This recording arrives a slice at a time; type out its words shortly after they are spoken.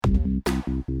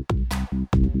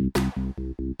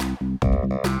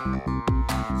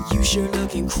sure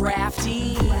looking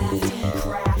crafty.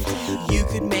 You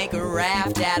could make a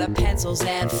raft out of pencils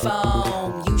and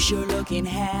foam. You sure looking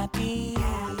happy.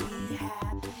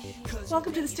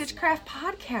 Welcome to the Stitchcraft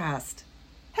Podcast.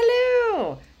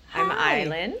 Hello. I'm Hi.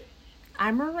 Island.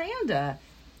 I'm Miranda,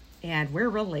 and we're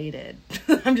related.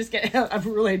 I'm just kidding. I'm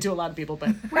related to a lot of people, but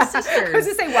we're sisters. I was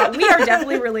going to say, well, we are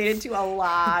definitely related to a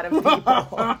lot of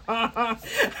people.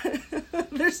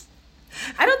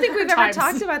 I don't think we've ever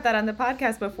talked about that on the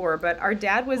podcast before, but our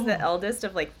dad was the eldest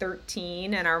of like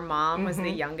 13, and our mom was the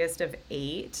youngest of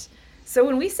 8. So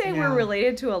when we say we're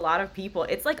related to a lot of people,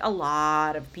 it's like a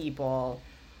lot of people.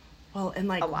 Well, and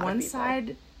like one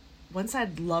side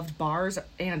loved bars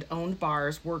and owned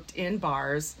bars, worked in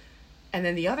bars, and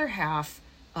then the other half,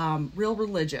 real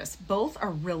religious. Both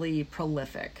are really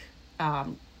prolific.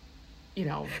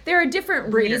 There are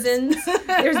different breeders. reasons.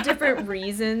 There's different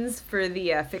reasons for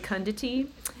the fecundity,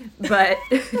 but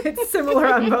it's similar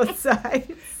on both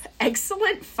sides.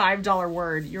 Excellent $5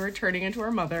 word. You're turning into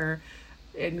our mother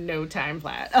in no time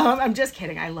flat. I'm just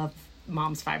kidding. I love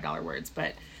Mom's $5 words,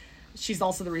 but she's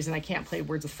also the reason I can't play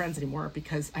Words with Friends anymore,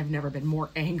 because I've never been more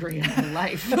angry in my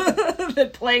life than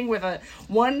playing with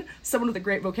someone with a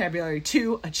great vocabulary,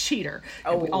 2, a cheater.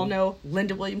 And we all know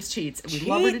Linda Williams cheats, and we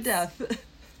love her to death.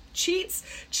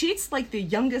 Cheats like the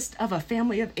youngest of a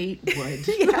family of 8 would.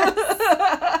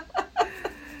 Yes.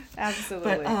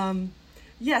 Absolutely. But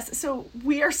yes, so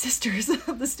we are sisters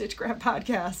of the Stitchcraft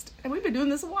Podcast, and we've been doing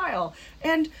this a while,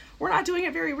 and we're not doing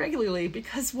it very regularly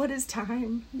because what is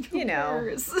time? You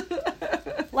know,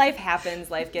 life happens,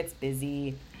 life gets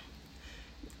busy.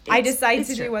 I decide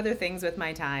to do other things with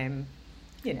my time,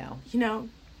 you know.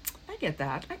 I get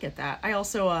that. I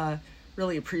also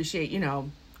really appreciate,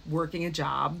 working a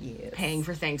job, paying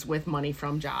for things with money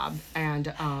from job,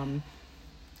 and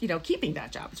keeping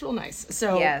that job. It's real nice.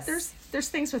 So there's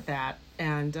things with that.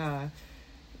 And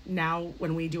now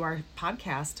when we do our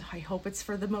podcast, I hope it's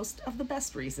for the most of the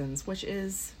best reasons, which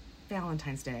is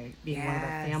Valentine's Day being one of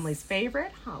our family's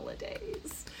favorite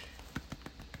holidays.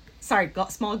 Sorry,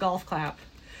 small golf clap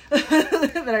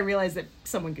that I realized that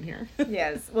someone could hear.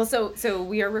 Yes. Well, so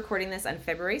we are recording this on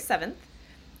February 7th.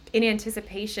 In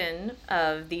anticipation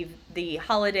of the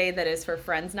holiday that is for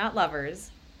friends, not lovers,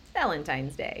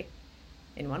 Valentine's Day,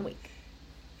 in 1 week.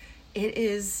 It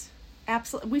is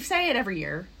absolutely. We say it every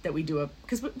year that we do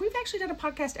because we've actually done a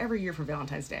podcast every year for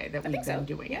Valentine's Day that we've been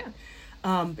doing it.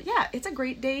 But yeah, it's a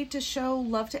great day to show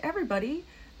love to everybody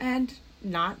and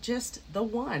not just the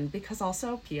one, because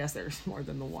also, P.S., there's more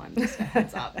than the one. Just a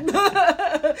heads up.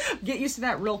 Get used to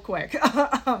that real quick.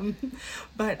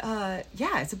 But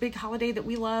yeah, it's a big holiday that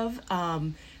we love.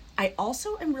 I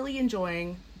also am really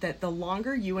enjoying that the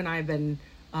longer you and I have been,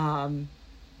 that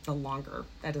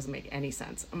doesn't make any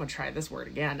sense. I'm going to try this word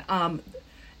again.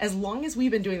 As long as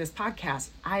we've been doing this podcast,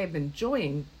 I have been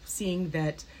enjoying seeing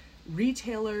that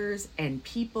retailers and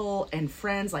people and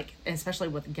friends, like, especially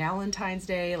with Valentine's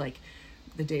Day, like,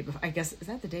 the day before, I guess, is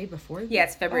that the day before? Yeah,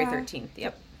 it's February 13th.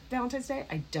 Yep. Valentine's Day?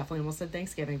 I definitely almost said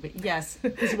Thanksgiving, but yes,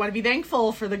 because you want to be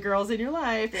thankful for the girls in your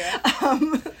life.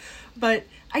 Yeah. But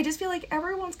I just feel like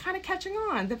everyone's kind of catching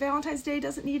on that Valentine's Day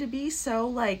doesn't need to be so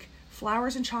like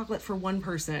flowers and chocolate for one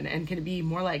person, and can be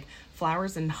more like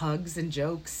flowers and hugs and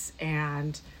jokes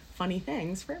and funny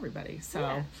things for everybody.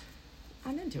 So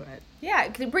I'm into it. Yeah,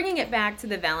 bringing it back to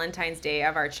the Valentine's Day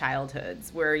of our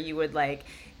childhoods, where you would like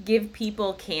give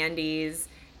people candies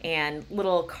and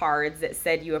little cards that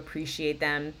said you appreciate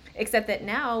them, except that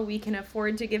now we can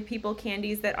afford to give people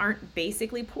candies that aren't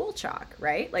basically pool chalk,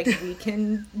 right? Like we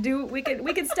can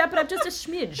step it up just a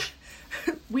smidge.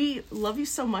 We love you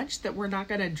so much that we're not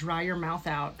going to dry your mouth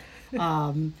out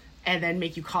and then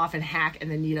make you cough and hack and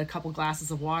then need a couple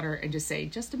glasses of water and just say,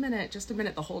 just a minute,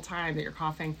 the whole time that you're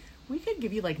coughing. We could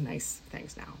give you like nice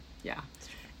things now. Yeah.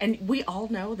 And we all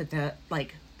know that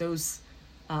those,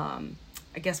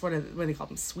 I guess what do they call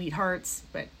them? Sweethearts,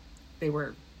 but they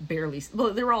were barely,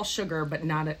 they were all sugar, but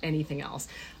not anything else.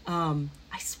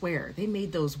 I swear they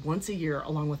made those once a year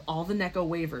along with all the Necco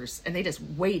wafers, and they just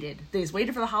waited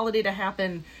for the holiday to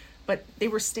happen, but they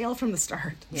were stale from the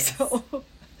start. Yes. So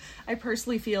I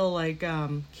personally feel like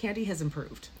candy has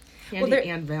improved. Candy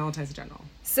and Valentine's in general.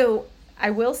 So I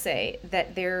will say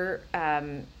that there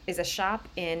is a shop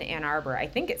in Ann Arbor, I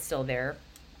think it's still there,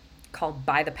 called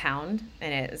By the Pound,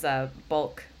 and it is a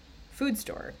bulk food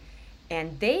store.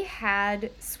 And they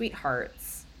had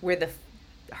sweethearts where the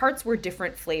hearts were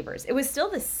different flavors. It was still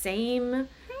the same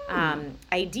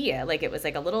idea. Like it was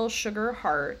like a little sugar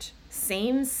heart,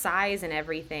 same size and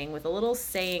everything, with a little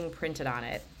saying printed on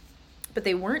it. But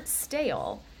they weren't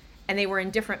stale, and they were in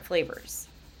different flavors.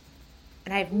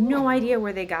 And I have no idea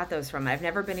where they got those from. I've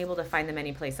never been able to find them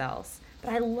anyplace else.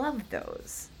 But I love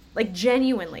those. Like,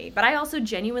 genuinely. But I also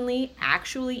genuinely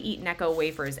actually eat Necco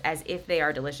wafers as if they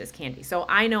are delicious candy. So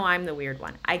I know I'm the weird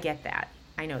one. I get that.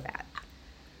 I know that.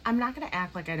 I'm not going to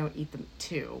act like I don't eat them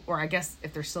too. Or I guess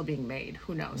if they're still being made,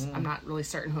 who knows? I'm not really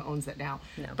certain who owns it now.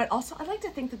 No. But also, I like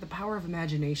to think that the power of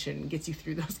imagination gets you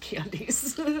through those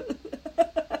candies.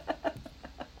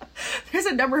 There's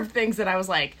a number of things that I was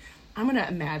like, I'm going to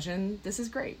imagine this is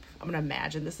grape. I'm going to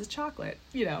imagine this is chocolate.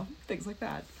 You know, things like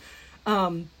that.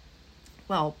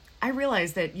 Well, I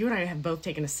realize that you and I have both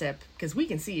taken a sip because we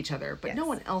can see each other, but no Yes.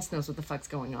 one else knows what the fuck's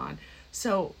going on.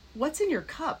 So what's in your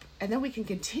cup? And then we can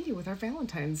continue with our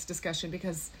Valentine's discussion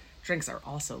because drinks are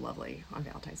also lovely on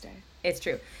Valentine's Day. It's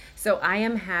true. So I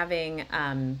am having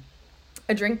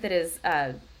a drink that is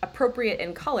appropriate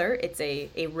in color. It's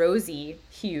a rosy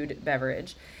hued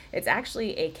beverage. It's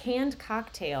actually a canned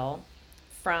cocktail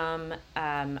from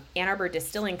Ann Arbor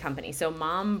Distilling Company. So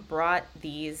Mom brought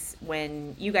these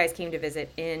when you guys came to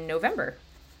visit in November.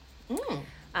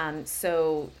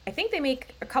 So I think they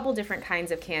make a couple different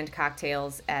kinds of canned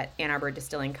cocktails at Ann Arbor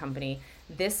Distilling Company.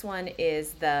 This one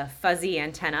is the Fuzzy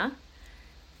Antenna,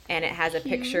 and it has a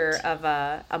picture of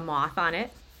a moth on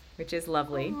it, which is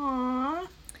lovely. Aww.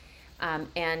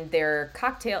 And their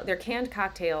canned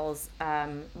cocktails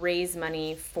raise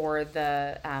money for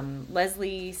the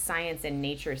Leslie Science and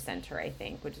Nature Center, I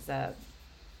think, which is a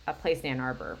place in Ann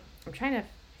Arbor.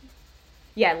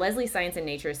 Leslie Science and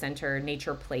Nature Center,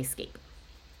 Nature Playscape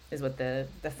is what the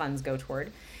funds go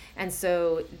toward. And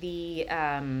so the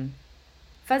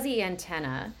Fuzzy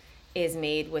Antenna is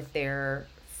made with their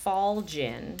fall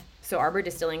gin. So Arbor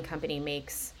Distilling Company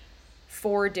makes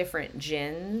 4 different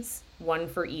gins, one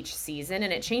for each season,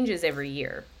 and it changes every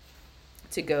year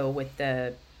to go with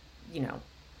the,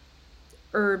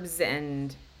 herbs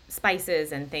and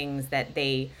spices and things that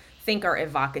they think are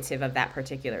evocative of that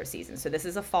particular season. So this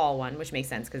is a fall one, which makes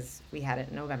sense because we had it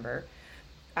in November.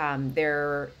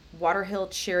 Their Waterhill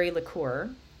cherry liqueur,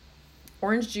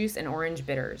 orange juice, and orange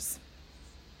bitters.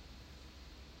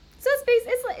 So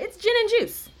it's gin and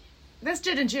juice. That's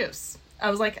gin and juice.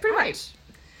 I was like, Pretty all much.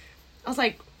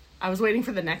 I was waiting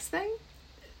for the next thing.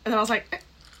 And then I was like,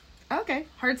 okay,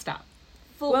 hard stop.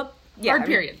 Hard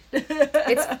period.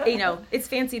 It's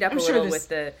fancied up I'm a sure little this-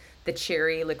 with the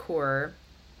cherry liqueur,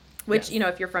 which,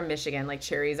 Yes. if you're from Michigan, like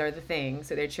cherries are the thing.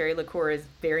 So their cherry liqueur is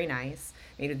very nice,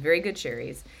 made with very good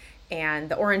cherries. And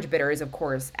the orange bitters, of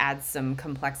course, adds some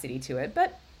complexity to it.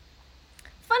 But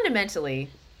fundamentally,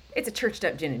 it's a churched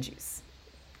up gin and juice.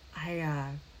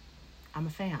 I'm a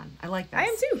fan. I like this. I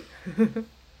am too.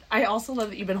 I also love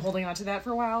that you've been holding on to that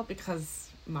for a while because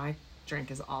my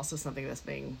drink is also something that's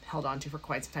being held on to for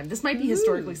quite some time. This might be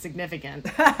historically significant.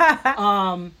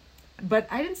 But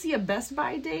I didn't see a Best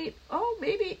Buy date. Oh,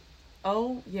 maybe.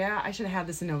 Oh, yeah, I should have had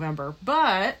this in November.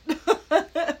 But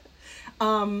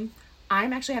I'm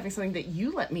actually having something that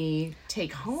you let me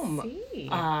take home See.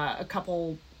 a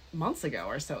couple months ago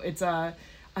or so. It's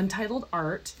Untitled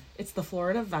Art. It's the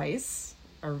Florida Vice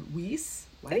or Weiss.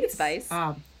 I think it's Vice.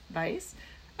 Vice.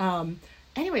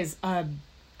 Anyways,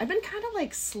 I've been kind of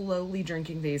like slowly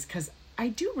drinking these because I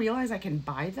do realize I can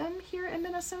buy them here in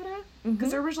Minnesota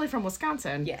because they're originally from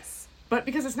Wisconsin. Yes. But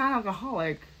because it's not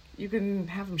alcoholic, you can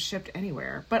have them shipped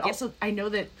anywhere. But also, I know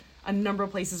that a number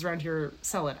of places around here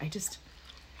sell it. I just,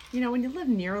 when you live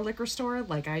near a liquor store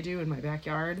like I do in my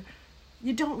backyard,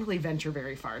 you don't really venture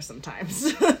very far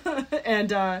sometimes. And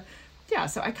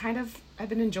so I've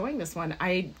been enjoying this one.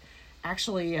 I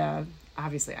actually,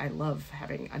 obviously, I love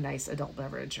having a nice adult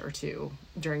beverage or two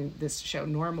during this show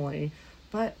normally,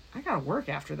 but I gotta work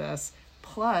after this.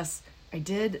 Plus, I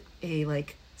did a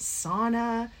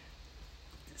sauna,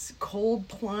 cold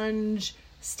plunge,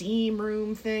 steam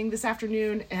room thing this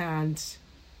afternoon, and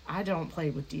I don't play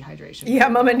with dehydration. Yeah,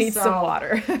 Mama needs So- some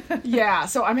water. Yeah,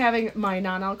 so I'm having my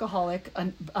non-alcoholic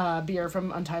beer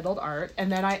from Untitled Art,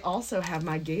 and then I also have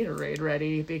my Gatorade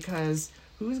ready because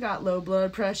who's got low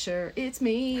blood pressure? It's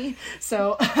me.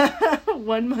 So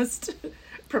one must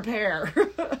prepare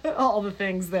all the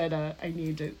things that I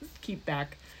need to get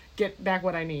back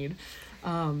what I need.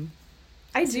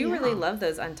 I do really yeah. love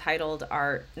those Untitled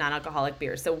Art non-alcoholic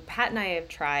beers. So Pat and I have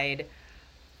tried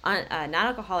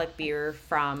non-alcoholic beer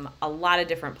from a lot of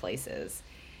different places.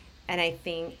 And I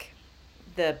think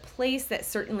the place that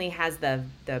certainly has the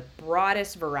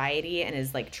broadest variety and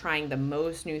is trying the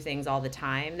most new things all the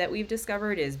time that we've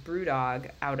discovered is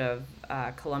Brewdog out of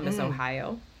Columbus,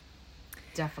 Ohio.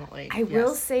 Definitely. I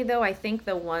will say, though, I think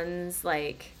the ones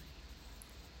like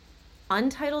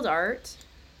Untitled Art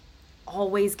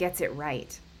always gets it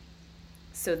right.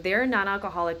 So their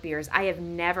non-alcoholic beers, I have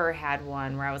never had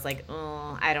one where I was like,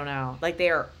 oh, I don't know. Like, they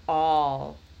are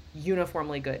all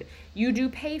uniformly good. You do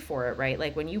pay for it, right?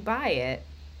 Like, when you buy it,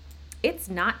 it's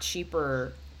not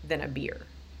cheaper than a beer.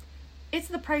 It's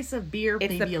the price of beer,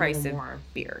 It's maybe the price a little of more.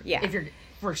 beer, yeah. If you're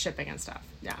for shipping and stuff.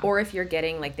 Yeah. Or if you're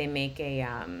getting, like, they make a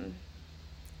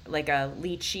like a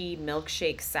lychee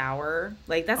milkshake sour.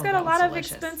 Like, that's got a that lot was of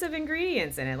delicious. expensive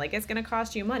ingredients in it. Like, it's going to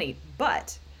cost you money,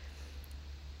 but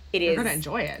You're gonna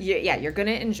enjoy it. Yeah, you're going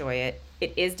to enjoy it.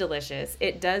 It is delicious.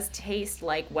 It does taste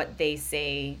like what they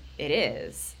say it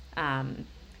is.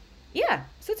 Yeah,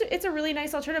 so it's a really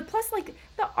nice alternative. Plus, like,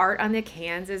 the art on the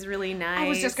cans is really nice. I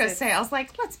was just gonna say, I was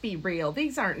like, let's be real.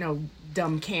 These aren't no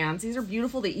dumb cans. These are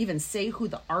beautiful. They even say who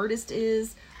the artist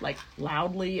is, like,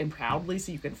 loudly and proudly,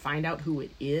 so you can find out who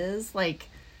it is. Like,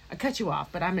 I cut you off,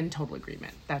 but I'm in total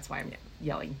agreement. That's why I'm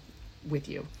yelling with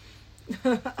you.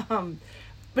 But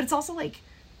it's also like,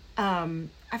 I've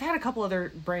had a couple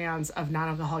other brands of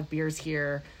non-alcoholic beers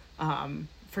here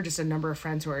for just a number of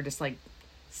friends who are just like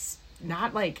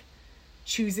not like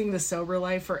choosing the sober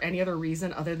life for any other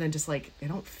reason other than just like they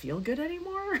don't feel good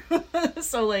anymore.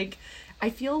 So like I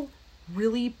feel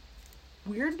really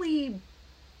weirdly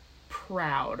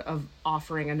proud of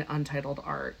offering an Untitled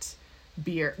Art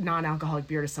beer, non-alcoholic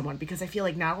beer to someone, because I feel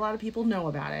like not a lot of people know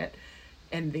about it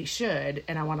and they should,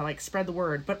 and I want to like spread the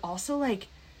word, but also like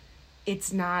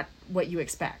it's not what you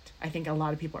expect. I think a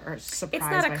lot of people are surprised.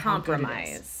 It's not by a how good it is.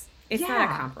 compromise. It's not a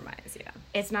compromise, yeah.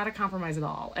 It's not a compromise at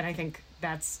all. And I think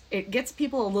it gets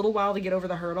people a little while to get over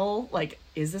the hurdle. Like,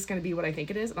 is this going to be what I think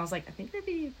it is? And I was like, I think they'd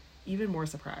be even more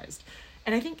surprised.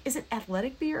 And I think, is it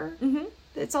Athletic beer? Mm-hmm.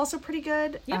 It's also pretty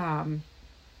good. Yep.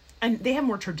 And they have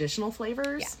more traditional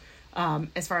flavors. Yeah.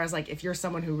 As far as like, if you're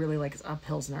someone who really likes a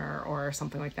Pilsner or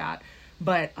something like that.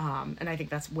 But, and I think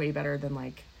that's way better than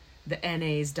like the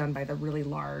NAs done by the really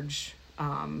large,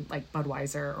 like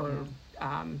Budweiser or,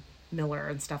 Miller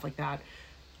and stuff like that.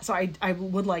 So I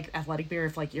would like Athletic beer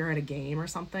if like you're at a game or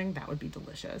something. That would be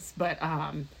delicious. But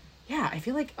yeah, I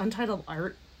feel like Untitled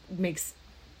Art makes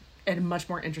it a much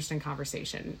more interesting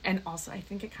conversation. And also I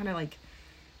think it kind of like,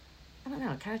 I don't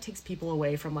know, it kind of takes people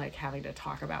away from like having to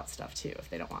talk about stuff too if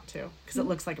they don't want to, because it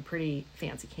looks like a pretty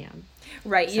fancy can.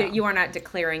 Right. So. You are not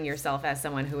declaring yourself as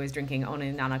someone who is drinking only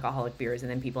non-alcoholic beers,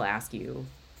 and then people ask you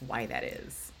why that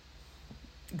is.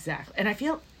 Exactly. And I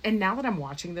feel, and now that I'm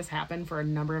watching this happen for a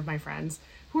number of my friends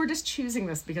who are just choosing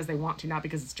this because they want to, not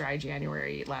because it's dry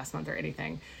January last month or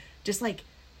anything, just like,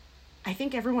 I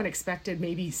think everyone expected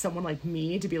maybe someone like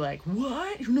me to be like,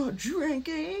 what? You're not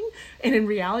drinking? And in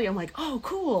reality, I'm like, oh,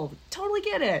 cool. Totally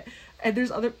get it.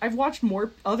 And I've watched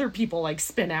more other people like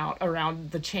spin out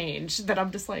around the change that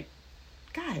I'm just like,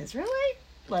 guys, really?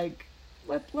 Like,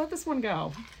 let this one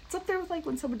go. It's up there with like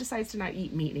when someone decides to not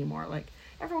eat meat anymore. Like,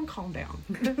 everyone calm down.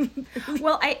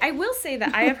 Well, I will say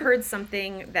that I have heard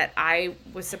something that I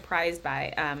was surprised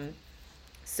by.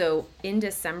 So in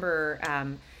December,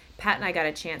 Pat and I got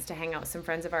a chance to hang out with some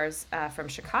friends of ours from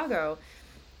Chicago,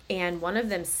 and one of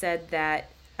them said that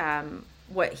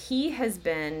what he has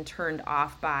been turned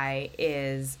off by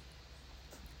is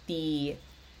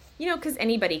because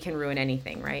anybody can ruin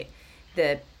anything, right?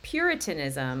 The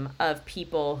Puritanism of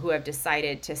people who have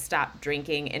decided to stop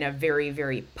drinking in a very,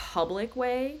 very public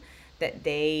way, that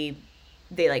they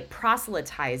like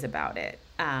proselytize about it.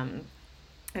 And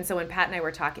so when Pat and I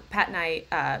were talking, Pat and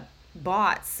I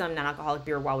bought some non-alcoholic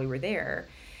beer while we were there,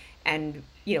 and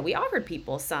we offered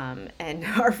people some, and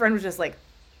our friend was just like,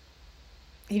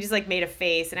 he just like made a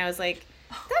face, and I was like,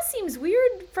 that seems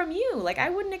weird from you. Like,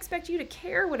 I wouldn't expect you to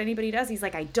care what anybody does. He's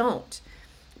like, I don't,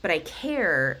 but I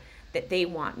care that they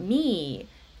want me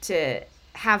to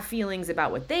have feelings about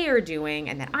what they are doing,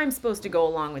 and that I'm supposed to go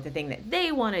along with the thing that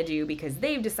they want to do because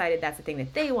they've decided that's the thing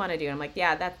that they want to do. And I'm like,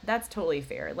 yeah, that's totally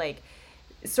fair. Like,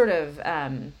 it's sort of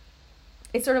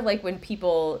like when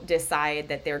people decide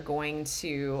that they're going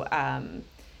to, I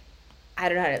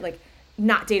don't know how to, like,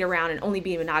 not date around and only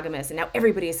be monogamous, and now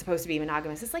everybody is supposed to be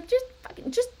monogamous. It's like, just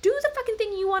do the fucking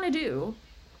thing you want to do,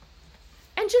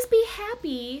 and just be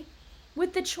happy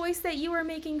with the choice that you are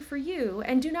making for you,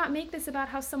 and do not make this about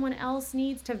how someone else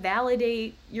needs to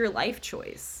validate your life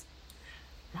choice.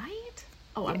 Right?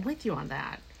 Oh, yeah. I'm with you on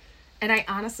that. And I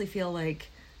honestly feel like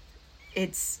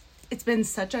it's been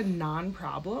such a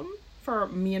non-problem for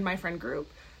me and my friend group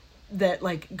that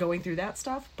like going through that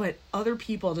stuff, but other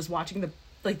people just watching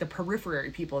the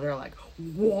periphery people, they're like,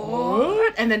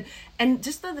 what? And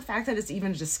just the fact that it's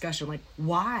even a discussion, like,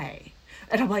 why?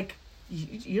 And I'm like,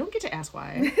 you don't get to ask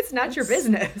why. It's not your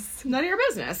business. None of your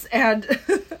business. And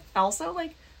also,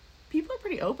 like, people are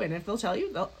pretty open. If they'll tell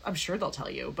you, I'm sure they'll tell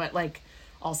you. But, like,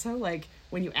 also, like,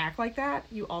 when you act like that,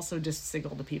 you also just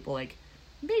signal to people like,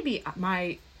 maybe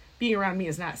my being around me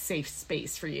is not a safe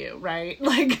space for you, right?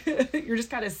 Like, you're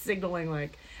just kind of signaling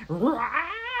like, rah!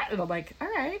 And I'm like, all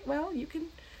right, well, you can,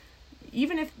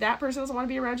 even if that person doesn't want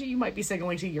to be around you, you might be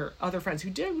signaling to your other friends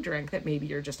who do drink that maybe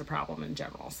you're just a problem in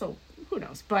general. So who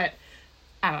knows? But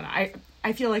I don't know.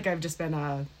 I feel like I've just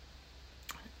been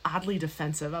oddly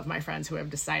defensive of my friends who have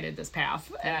decided this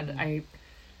path. And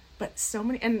but so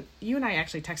many, and you and I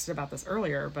actually texted about this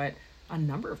earlier, but a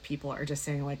number of people are just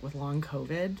saying like with long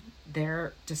COVID,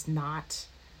 they're just not,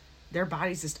 their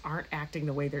bodies just aren't acting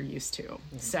the way they're used to.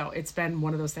 Yeah. So it's been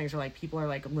one of those things where like people are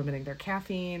like limiting their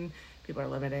caffeine, people are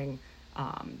limiting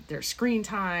their screen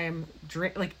time,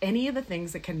 drink, like any of the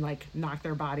things that can like knock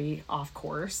their body off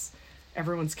course.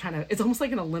 Everyone's kind of, it's almost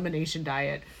like an elimination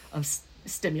diet of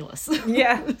stimulus.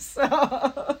 Yeah. So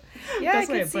yeah, that's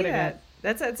I can see that. It.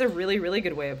 That's a really, really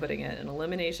good way of putting it. An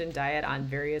elimination diet on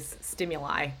various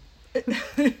stimuli.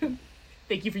 Thank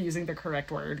you for using the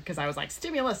correct word, because I was like,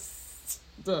 stimulus.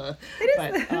 Duh. It is.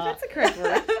 But, that's a correct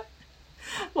word.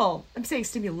 Well, I'm saying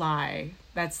stimuli.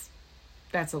 That's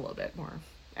a little bit more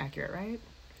accurate, right?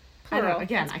 Plural. I don't know.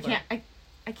 Again,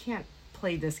 I can't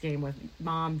play this game with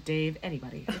Mom, Dave,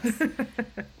 anybody. It's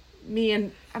me,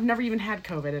 and I've never even had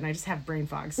COVID, and I just have brain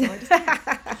fog. So I just.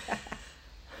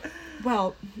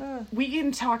 Well, we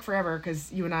can talk forever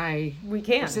because you and I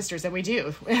are sisters, and we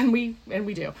do, and we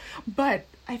do. But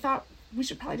I thought we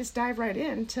should probably just dive right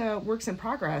into works in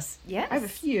progress. Yes, I have a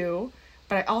few,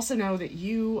 but I also know that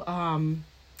you've been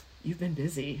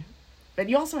busy, but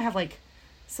you also have like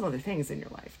some other things in your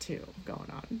life too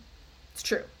going on. It's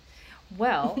true.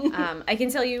 Well, I can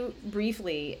tell you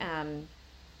briefly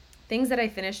things that I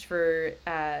finished or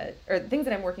things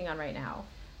that I'm working on right now.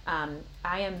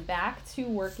 I am back to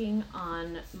working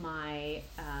on my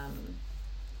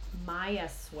Maya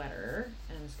sweater,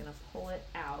 and I'm just going to pull it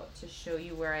out to show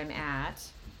you where I'm at.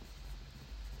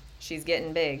 She's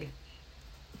getting big.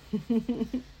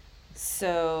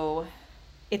 So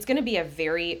it's going to be a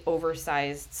very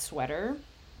oversized sweater.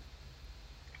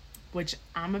 Which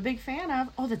I'm a big fan of.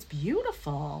 Oh, that's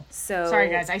beautiful. So sorry,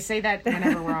 guys. I say that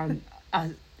whenever we're on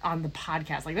the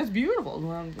podcast. Like, that's beautiful.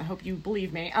 Well, I hope you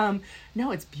believe me.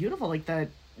 No, it's beautiful. Like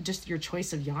just your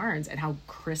choice of yarns and how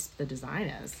crisp the design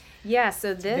is. Yeah,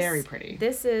 so it's very pretty.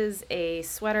 This is a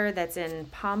sweater that's in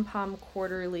Pom Pom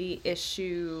Quarterly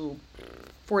issue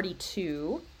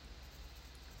 42,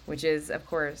 which is, of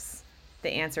course, the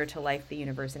answer to life, the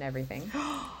universe, and everything.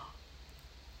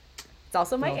 It's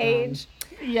also my age.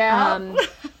 Yeah. I'm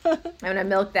going to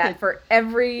milk that for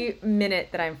every minute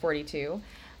that I'm 42.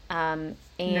 And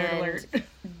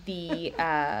the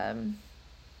I'm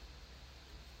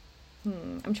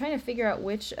trying to figure out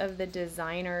which of the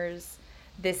designers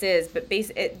this is, but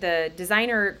the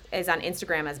designer is on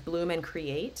Instagram as Bloom and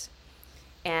Create,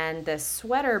 and the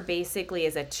sweater basically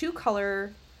is a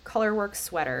 2-color colorwork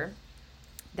sweater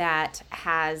that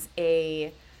has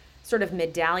a sort of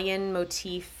medallion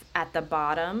motif at the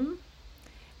bottom,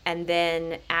 and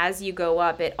then as you go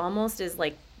up, it almost is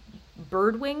like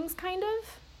bird wings, kind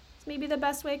of. It's maybe the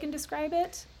best way I can describe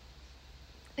it.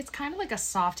 It's kind of like a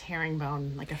soft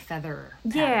herringbone, like a feather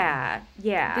pattern.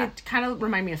 Yeah. They kind of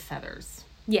remind me of feathers.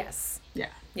 Yes. Yeah.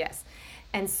 Yes.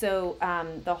 And so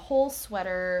the whole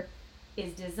sweater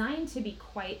is designed to be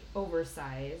quite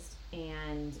oversized,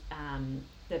 and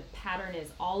the pattern is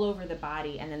all over the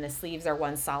body, and then the sleeves are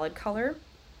one solid color.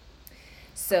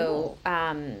 So,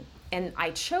 cool. And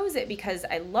I chose it because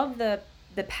I love the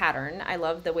pattern. I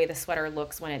love the way the sweater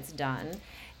looks when it's done.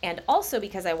 And also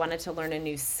because I wanted to learn a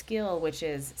new skill, which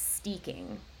is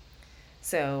steeking.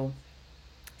 So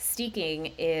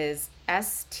steeking is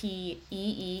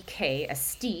S-T-E-E-K. A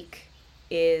steek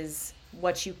is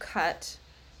what you cut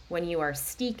when you are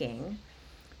steeking.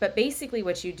 But basically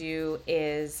what you do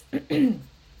is you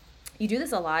do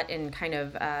this a lot in kind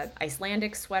of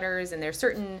Icelandic sweaters, and there's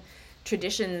certain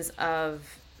traditions of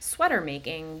sweater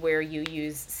making where you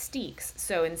use steeks.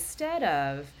 So instead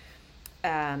of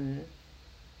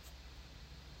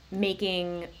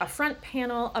making a front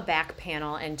panel, a back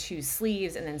panel, and 2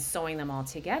 sleeves, and then sewing them all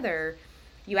together,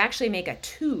 you actually make a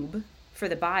tube for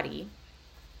the body.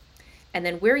 And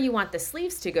then where you want the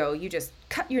sleeves to go, you just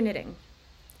cut your knitting.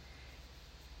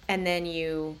 And then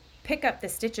you pick up the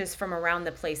stitches from around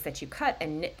the place that you cut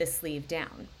and knit the sleeve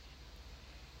down.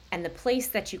 And the place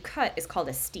that you cut is called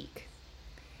a steek.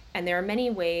 And there are many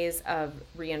ways of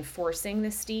reinforcing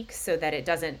the steek so that it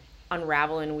doesn't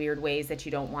unravel in weird ways that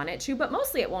you don't want it to, but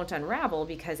mostly it won't unravel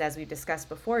because, as we've discussed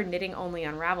before, knitting only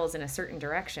unravels in a certain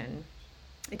direction.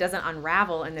 It doesn't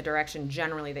unravel in the direction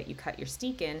generally that you cut your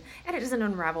steek in, and it doesn't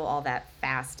unravel all that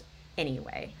fast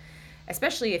anyway.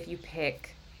 especially if you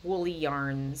pick woolly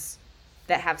yarns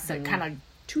that have some kind of grip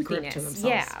to toothiness. themselves.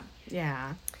 Yeah.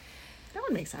 Yeah. That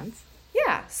would make sense.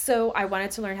 Yeah, so I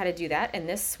wanted to learn how to do that, and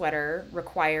this sweater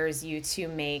requires you to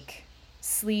make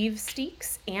sleeve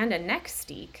steeks and a neck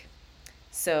steek.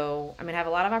 So I'm going to have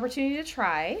a lot of opportunity to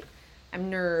try. I'm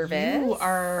nervous. You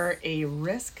are a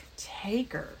risk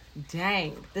taker.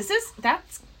 Dang.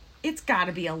 It's got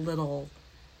to be a little,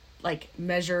 like,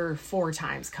 measure 4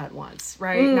 times, cut once,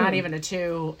 right? Not even a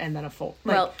 2 and then a 4.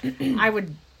 Like, Well,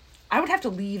 I would have to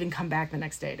leave and come back the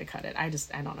next day to cut it. I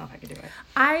don't know if I could do it.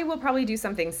 I will probably do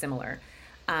something similar.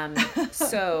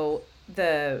 So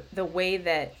the way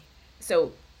that,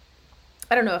 so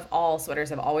I don't know if all sweaters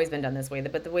have always been done this way,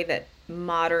 but the way that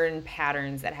modern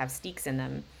patterns that have steeks in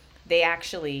them, they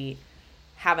actually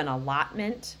have an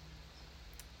allotment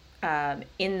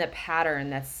in the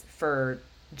pattern that's for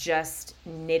just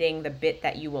knitting the bit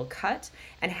that you will cut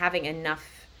and having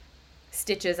enough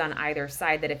stitches on either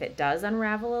side that if it does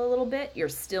unravel a little bit, you're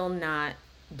still not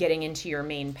getting into your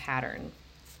main pattern.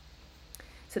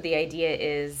 So the idea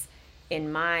is,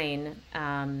 in mine,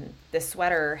 the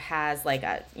sweater has like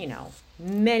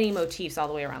many motifs all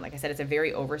the way around. Like I said, it's a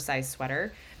very oversized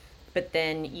sweater, but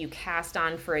then you cast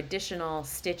on for additional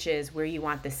stitches where you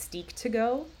want the steek to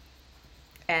go.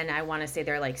 And I want to say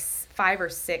there are like 5 or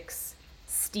 6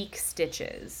 steek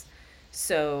stitches.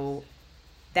 So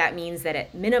that means that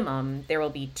at minimum, there will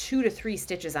be 2 to 3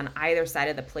 stitches on either side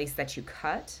of the place that you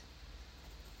cut.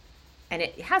 And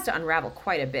it has to unravel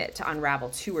quite a bit to unravel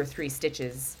 2 or 3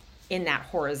 stitches in that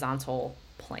horizontal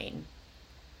plane.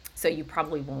 So you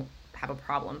probably won't have a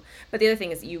problem. But the other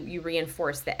thing is you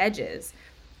reinforce the edges,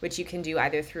 which you can do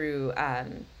either through,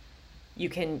 you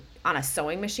can, on a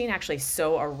sewing machine, actually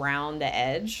sew around the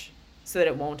edge so that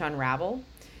it won't unravel.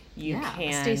 You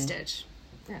can a stay stitch.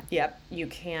 Yeah. Yep. You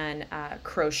can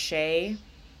crochet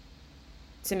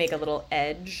to make a little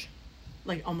edge.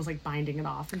 Like almost like binding it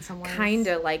off in some way. Kind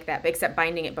of like that, except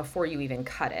binding it before you even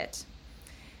cut it.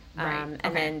 Right.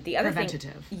 And then the other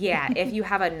Preventative. thing, if you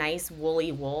have a nice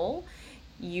woolly wool,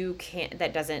 you can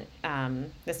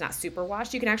that's not super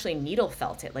washed. You can actually needle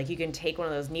felt it. Like you can take one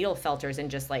of those needle felters and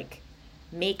just like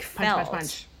make felt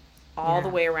punch. all the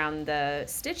way around the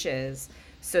stitches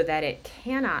so that it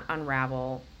cannot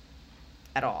unravel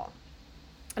at all.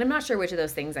 And I'm not sure which of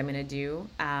those things I'm going to do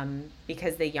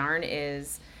because the yarn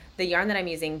that I'm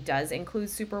using does include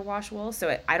superwash wool,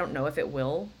 so I don't know if it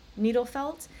will needle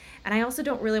felt. And I also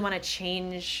don't really want to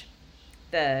change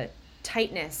the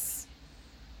tightness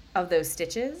of those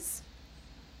stitches.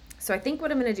 So I think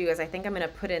what I'm going to do is I'm going to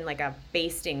put in like a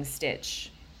basting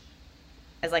stitch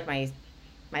as like my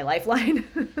lifeline.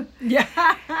 Yeah.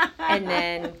 And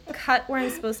then cut where I'm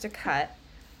supposed to cut,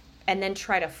 and then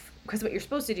try to, because what you're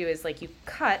supposed to do is like you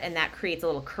cut and that creates a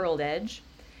little curled edge,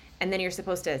 and then you're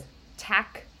supposed to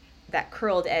tack that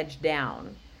curled edge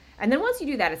down. And then once you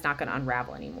do that, it's not going to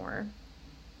unravel anymore.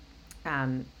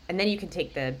 And then you can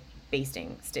take the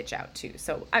basting stitch out too.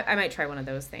 So I might try one of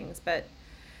those things, but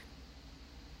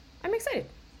I'm excited.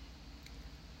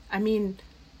 I mean,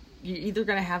 you're either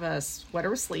going to have a sweater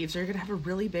with sleeves or you're going to have a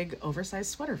really big oversized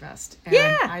sweater vest. And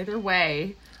either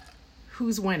way,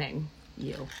 who's winning?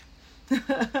 You.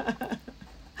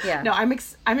 Yeah. No,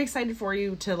 I'm excited for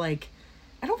you to like,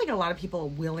 I don't think a lot of people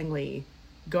willingly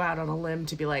go out on a limb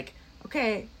to be like,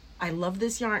 okay, I love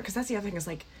this yarn. Because that's the other thing is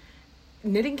like,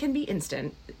 knitting can be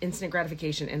instant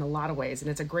gratification in a lot of ways.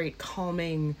 And it's a great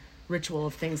calming ritual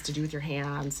of things to do with your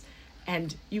hands.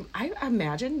 And I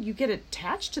imagine you get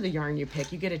attached to the yarn you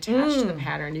pick. You get attached to the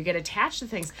pattern. You get attached to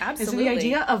things. Absolutely. And so the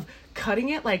idea of cutting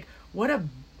it, like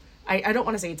I don't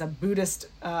want to say it's a Buddhist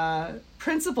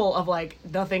principle of like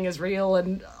nothing is real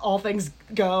and all things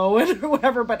go and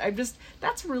whatever, but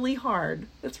that's really hard.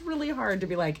 It's really hard to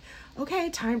be like, okay,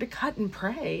 time to cut and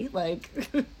pray. Like,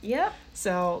 Yep.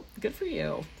 So good for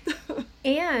you.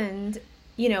 And,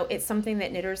 it's something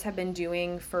that knitters have been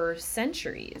doing for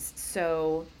centuries.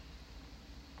 So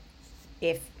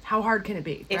how hard can it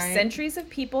be? If right? centuries of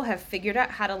people have figured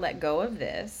out how to let go of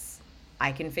this,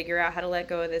 I can figure out how to let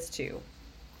go of this too.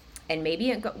 And maybe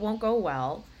it won't go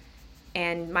well,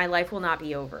 and my life will not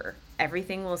be over.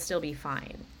 Everything will still be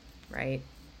fine, right?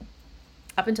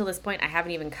 Up until this point, I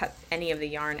haven't even cut any of the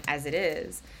yarn as it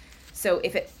is. So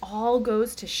if it all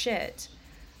goes to shit,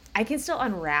 I can still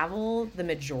unravel the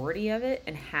majority of it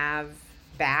and have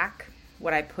back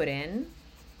what I put in,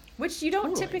 which you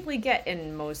don't typically get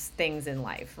in most things in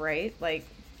life, right? Like,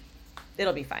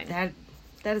 it'll be fine.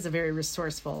 That is a very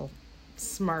resourceful,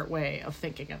 smart way of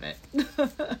thinking of it.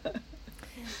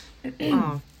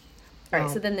 All right,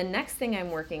 so then the next thing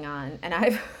I'm working on, and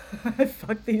I've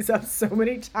fucked these up so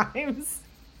many times.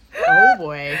 Oh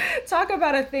boy. Talk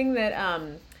about a thing that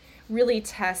really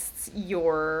tests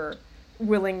your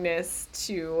willingness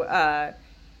to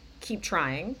keep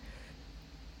trying.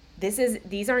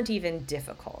 These aren't even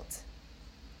difficult.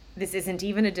 This isn't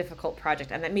even a difficult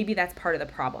project. And that maybe that's part of the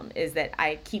problem, is that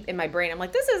I keep in my brain, I'm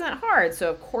like, this isn't hard. So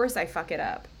of course I fuck it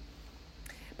up.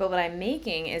 But what I'm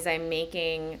making is I'm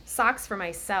making socks for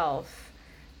myself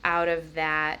out of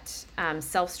that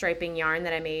self-striping yarn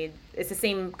that I made. It's the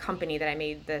same company that I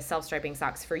made the self-striping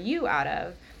socks for you out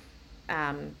of,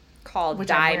 called Which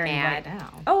Dye I'm wearing Mad. right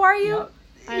now. Oh, are you? Yep.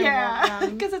 Yeah,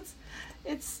 because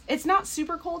it's not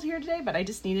super cold here today, but I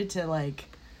just needed to like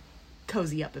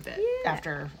cozy up a bit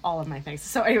after all of my things.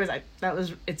 So anyways,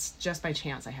 it's just by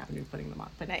chance I happen to be putting them on.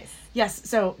 But Nice. Yes,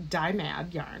 so Dye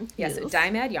Mad yarn. Yes,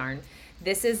 Dye Mad yarn.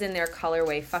 This is in their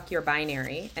colorway Fuck Your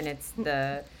Binary, and it's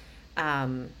the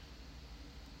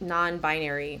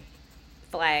non-binary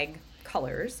flag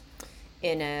colors.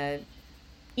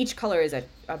 Each color is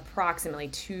approximately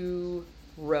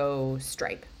 2-row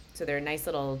stripe. So they're nice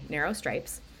little narrow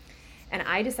stripes. And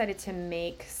I decided to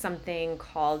make something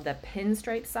called the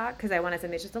pinstripe sock because I wanted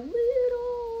something that's just a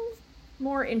little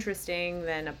more interesting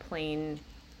than a plain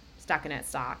stockinette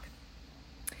sock.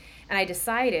 And I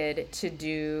decided to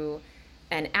do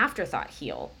an afterthought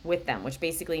heel with them, which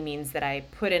basically means that I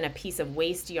put in a piece of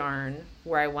waste yarn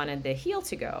where I wanted the heel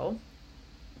to go.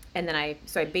 And then I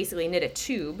basically knit a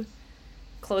tube,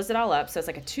 closed it all up. So it's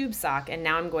like a tube sock. And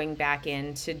now I'm going back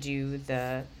in to do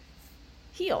the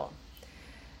heel.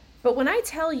 But when I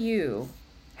tell you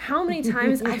how many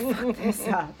times I fucked this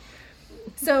up.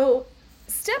 So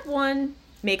step 1,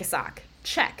 make a sock.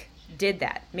 Check. Did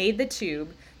that. Made the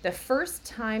tube. The first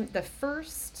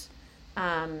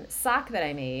sock that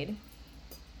I made,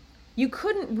 you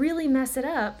couldn't really mess it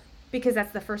up because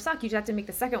that's the first sock. You just have to make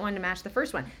the second one to match the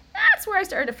first one. That's where I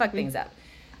started to fuck things up.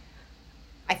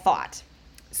 I thought.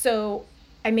 So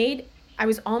I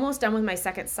was almost done with my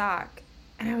second sock.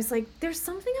 And I was like, there's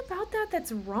something about that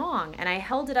that's wrong. And I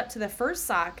held it up to the first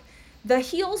sock. The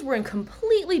heels were in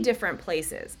completely different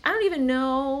places. I don't even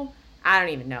know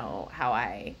how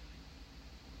I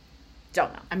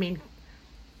don't know. I mean,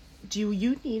 do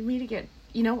you need me to get,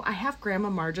 I have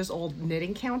Grandma Marge's old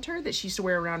knitting counter that she used to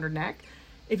wear around her neck.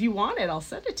 If you want it, I'll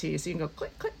send it to you. So you can go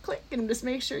click, click, click, and just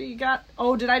make sure you got,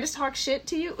 did I just talk shit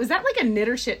to you? Was that like a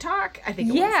knitter shit talk? I think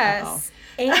it was. Yes.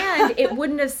 And it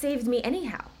wouldn't have saved me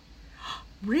anyhow.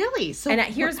 Really? So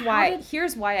here's why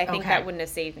I think that wouldn't have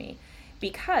saved me.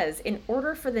 Because in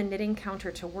order for the knitting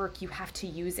counter to work, you have to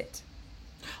use it.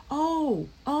 Oh.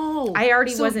 I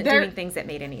already wasn't doing things that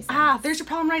made any sense. There's your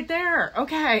problem right there.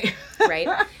 Okay. Right?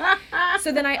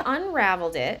 So then I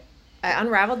unraveled it. I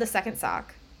unraveled the second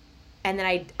sock. And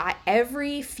then I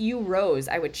every few rows,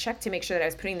 I would check to make sure that I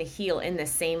was putting the heel in the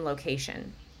same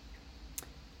location.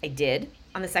 I did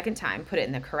on the second time, put it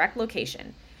in the correct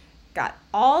location. Got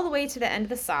all the way to the end of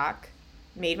the sock,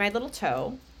 made my little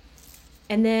toe,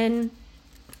 and then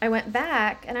I went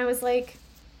back and I was like,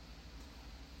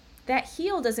 that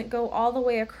heel doesn't go all the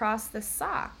way across the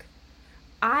sock.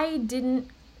 I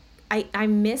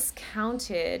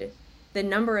miscounted the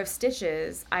number of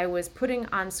stitches I was putting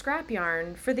on scrap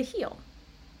yarn for the heel.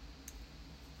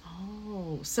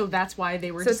 Oh, so that's why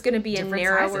they were So it's going to be a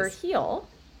narrower heel.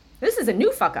 This is a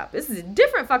new fuck up. This is a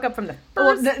different fuck up from the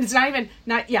first. Well, it's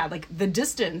like the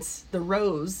distance, the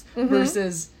rows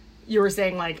versus you were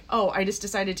saying like, I just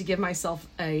decided to give myself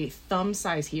a thumb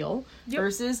size heel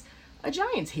versus a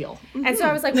giant's heel. Mm-hmm. And so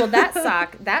I was like, well, that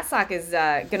sock is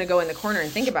going to go in the corner and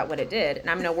think about what it did. And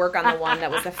I'm going to work on the one that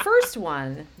was the first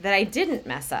one that I didn't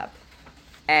mess up.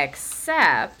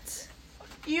 Except.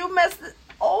 You messed it.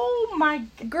 Oh my.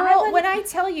 Girl, when I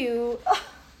tell you.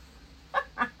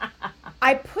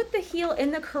 I put the heel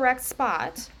in the correct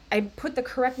spot. I put the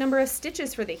correct number of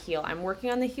stitches for the heel. I'm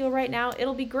working on the heel right now.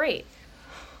 It'll be great.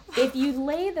 If you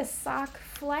lay the sock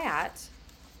flat,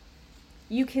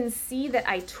 you can see that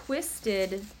I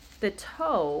twisted the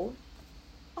toe.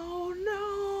 Oh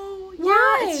no.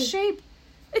 Why? Yeah, it's shaped.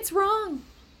 It's wrong.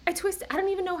 I twisted. I don't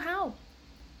even know how.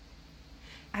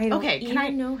 I don't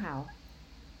even know how.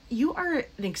 You are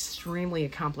an extremely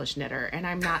accomplished knitter, and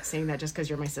I'm not saying that just because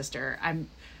you're my sister.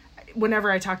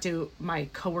 Whenever I talk to my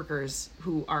coworkers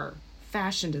who are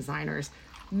fashion designers,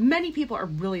 many people are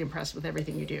really impressed with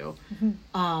everything you do.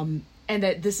 Mm-hmm. And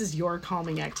that this is your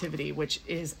calming activity, which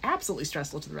is absolutely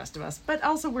stressful to the rest of us. But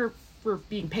also we're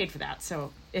being paid for that,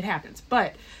 so it happens.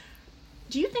 But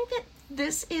do you think that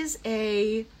this is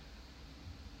have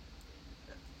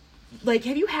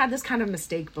you had this kind of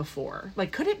mistake before?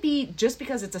 Like, could it be just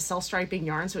because it's a self-striping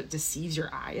yarn so it deceives your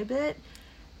eye a bit?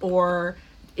 Or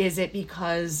Is it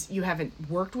because you haven't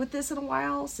worked with this in a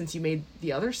while since you made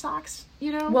the other socks?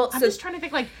 You know, Well, I'm so- just trying to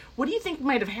think, like, what do you think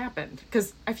might have happened?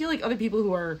 Because I feel like other people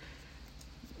who are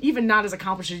even not as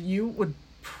accomplished as you would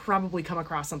probably come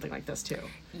across something like this too.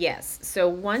 Yes. So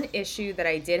one issue that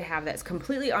I did have that's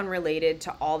completely unrelated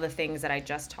to all the things that I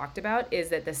just talked about is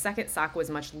that the second sock was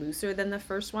much looser than the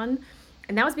first one.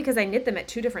 And that was because I knit them at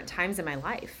 2 different times in my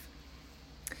life.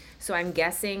 So I'm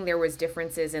guessing there was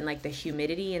differences in like the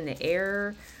humidity in the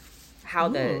air, how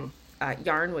the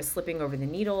yarn was slipping over the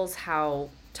needles, how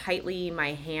tightly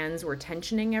my hands were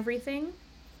tensioning everything.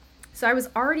 So I was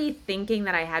already thinking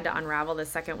that I had to unravel the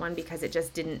second one because it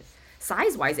just didn't,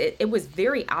 size-wise, it was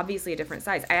very obviously a different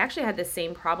size. I actually had the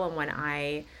same problem when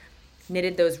I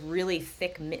knitted those really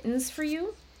thick mittens for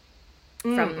you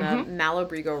from the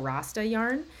Malabrigo Rasta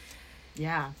yarn.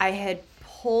 Yeah. I had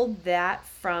pulled that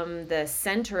from the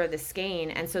center of the skein,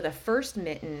 and so the first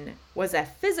mitten was a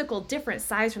physical different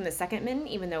size from the second mitten,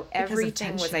 even though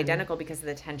everything was tension. identical because of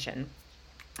the tension.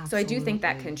 So I do think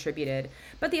that contributed.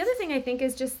 But the other thing I think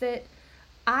is just that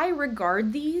I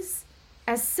regard these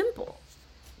as simple.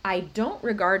 I don't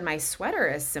regard my sweater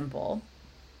as simple.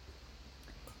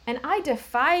 And I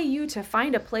defy you to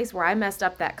find a place where I messed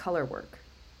up that color work.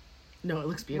 No, it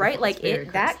looks beautiful. Right? Like It's very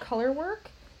that crisp. color work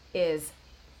is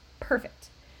perfect.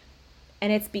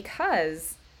 And it's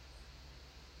because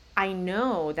I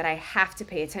know that I have to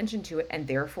pay attention to it, and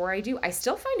therefore I do. I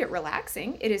still find it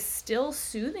relaxing. It is still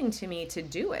soothing to me to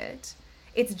do it.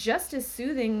 It's just as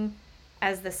soothing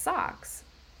as the socks.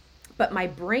 But my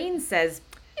brain says,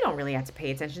 you don't really have to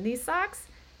pay attention to these socks.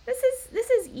 This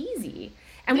is easy.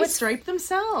 And They what's stripe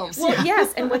themselves. well, Yeah.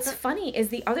 yes, and what's funny is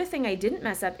the other thing I didn't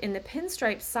mess up in the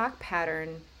pinstripe sock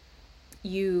pattern,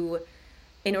 in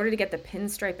order to get the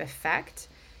pinstripe effect,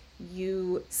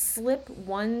 you slip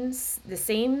the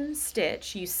same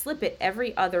stitch, you slip it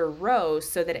every other row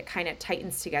so that it kind of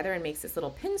tightens together and makes this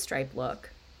little pinstripe look.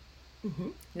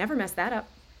 Never mess that up.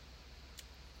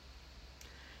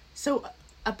 So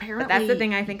apparently, But that's the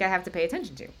thing I think I have to pay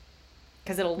attention to,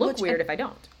 because it'll look Which- weird if I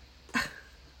don't.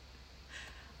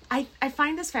 I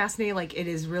find this fascinating. Like, it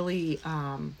is really,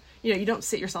 you don't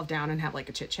sit yourself down and have like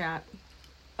a chit chat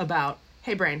about,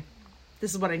 hey brain,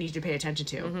 this is what I need you to pay attention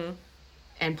to.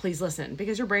 And please listen,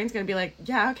 because your brain's going to be like,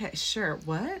 yeah, okay, sure.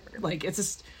 What? Like,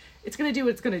 it's going to do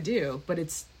what it's going to do. But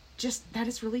it's just, that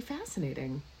is really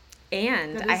fascinating.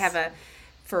 And That I is- have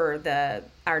for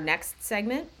our next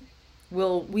segment,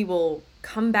 we will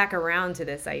come back around to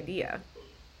this idea.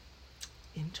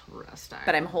 Interesting.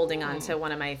 But I'm holding on to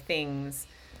one of my things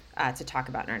to talk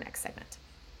about in our next segment.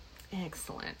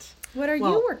 Excellent. What are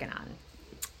Well- you working on?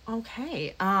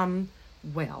 Okay.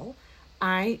 Well,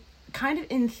 I kind of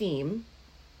in theme,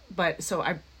 but so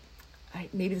I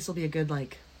maybe this will be a good,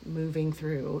 like, moving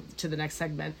through to the next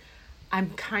segment.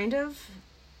 I'm kind of,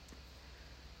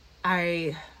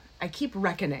 I keep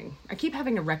reckoning. I keep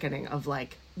having a reckoning of,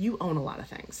 like, you own a lot of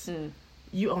things.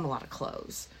 You own a lot of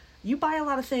clothes. You buy a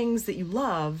lot of things that you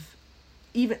love,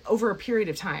 even over a period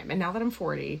of time. And now that I'm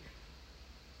 40,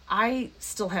 I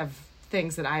still have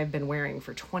things that I've been wearing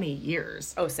for 20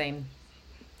 years. Oh, same.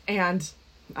 And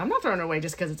I'm not throwing it away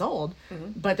just because it's old.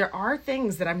 But there are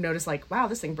things that I've noticed, like, wow,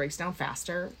 this thing breaks down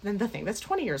faster than the thing that's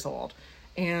 20 years old.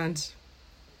 And,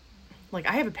 like,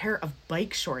 I have a pair of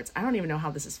bike shorts. I don't even know how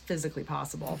this is physically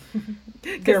possible.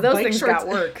 Because those things got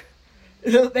work.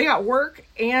 They got work,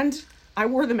 and I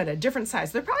wore them at a different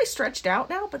size. They're probably stretched out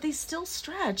now, but they still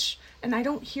stretch. And I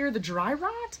don't hear the dry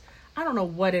rot. I don't know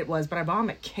what it was, but I bought them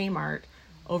at Kmart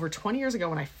over 20 years ago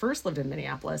when I first lived in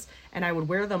Minneapolis, and I would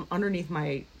wear them underneath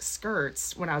my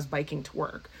skirts when I was biking to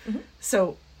work.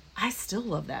 So I still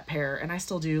love that pair, and I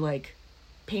still do, like,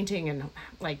 painting and,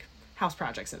 like, house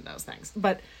projects and those things.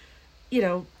 But,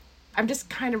 I'm just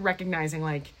kind of recognizing,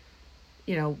 like,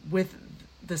 with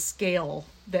the scale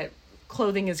that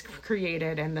clothing is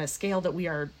created and the scale that we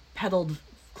are peddled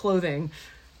clothing,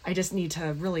 I just need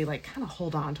to really, like, kind of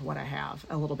hold on to what I have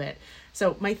a little bit.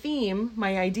 So my theme,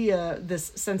 my idea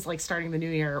since, like, starting the new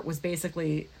year was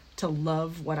basically to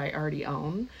love what I already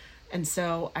own. And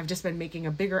so I've just been making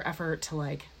a bigger effort to,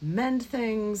 like, mend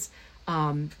things,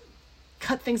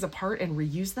 cut things apart and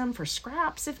reuse them for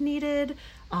scraps if needed.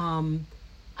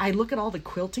 I look at all the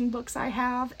quilting books I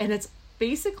have, and it's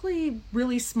basically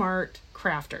really smart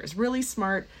crafters, really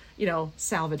smart,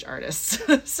 salvage artists.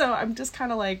 So I'm just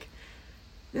kind of like,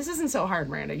 this isn't so hard,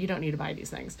 Miranda. You don't need to buy these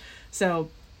things. So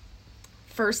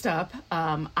first up,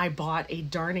 I bought a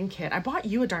darning kit. I bought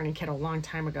you a darning kit a long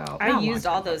time ago. I Not a long used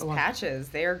time all ago, those a long- patches.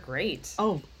 They're great.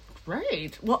 Oh,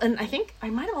 great. Well, and I think I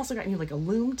might have also gotten you, like, a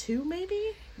loom too,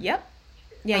 maybe? Yep.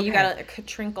 Yeah, you Okay. got a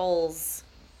Trinkles,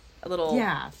 a little...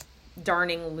 Yeah.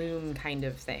 darning loom kind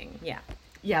of thing. Yeah.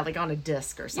 Yeah, like on a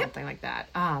disc or something like that.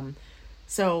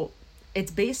 So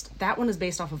that one is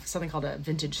based off of something called a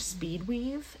vintage speed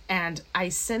weave. And I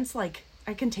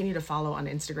continue to follow on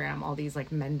Instagram all these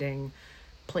like mending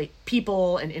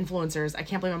people and influencers. I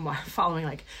can't believe I'm following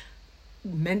like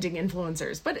mending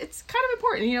influencers, but it's kind of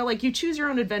important, you know, like you choose your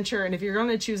own adventure. And if you're going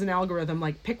to choose an algorithm,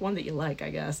 like pick one that you like, I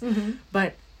guess. Mm-hmm.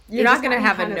 But you're not going to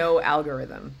have no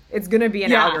algorithm. It's going to be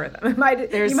an algorithm. You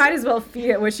might as well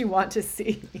feed it what you want to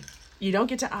see. You don't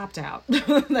get to opt out.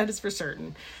 That is for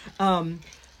certain.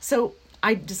 So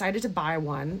I decided to buy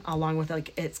one along with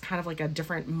it's kind of like a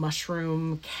different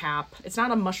mushroom cap. It's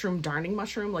not a mushroom darning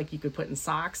mushroom like you could put in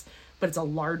socks, but it's a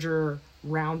larger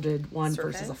rounded one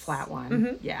versus a flat one.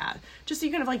 Mm-hmm. Yeah. Just so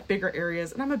you can have like bigger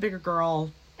areas. And I'm a bigger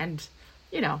girl and,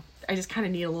 you know, I just kind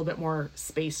of need a little bit more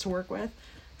space to work with.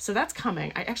 So that's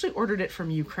coming. I actually ordered it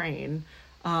from Ukraine.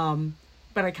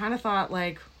 But I kind of thought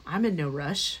like, I'm in no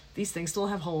rush. These things still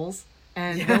have holes.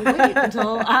 And they'll wait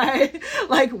until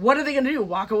what are they going to do?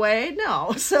 Walk away?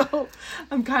 No. So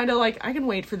I'm kind of like, I can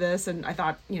wait for this. And I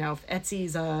thought, you know,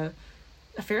 Etsy's a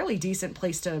fairly decent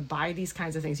place to buy these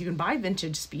kinds of things. You can buy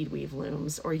vintage speedweave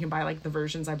looms, or you can buy like the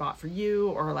versions I bought for you,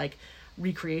 or like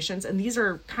recreations. And these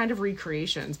are kind of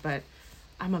recreations, but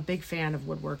I'm a big fan of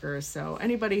woodworkers. So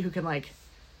anybody who can like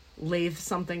lathe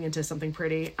something into something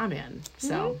pretty, I'm in.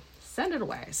 So send it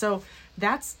away. So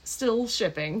that's still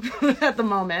shipping at the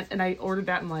moment. And I ordered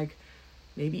that in like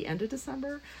maybe end of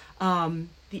December.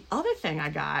 The other thing I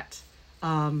got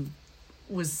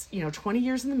was, you know, 20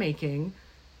 years in the making.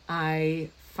 I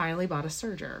finally bought a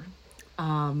serger.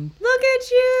 Look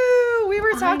at you. We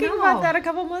were talking about that a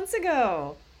couple months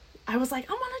ago. I was like,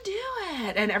 I want to do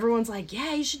it. And everyone's like,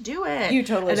 yeah, you should do it. You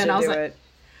totally should do it.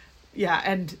 Yeah.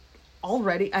 And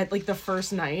already, like the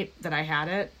first night that I had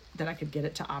it, that I could get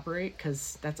it to operate,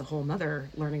 because that's a whole nother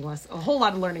learning lesson, a whole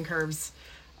lot of learning curves.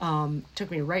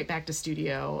 Took me right back to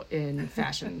studio in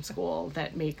fashion school.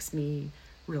 That makes me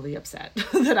really upset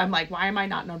that I'm like, why am I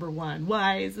not number one?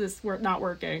 Why is this not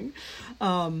working?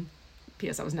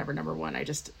 P.S. I was never number one. I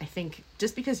think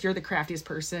just because you're the craftiest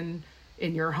person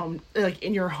in your home, like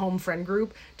in your home friend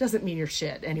group, doesn't mean you're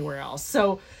shit anywhere else.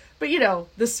 So, but you know,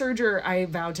 the serger, I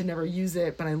vowed to never use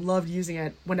it, but I loved using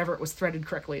it whenever it was threaded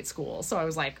correctly at school. So I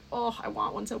was like, oh, I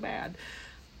want one so bad.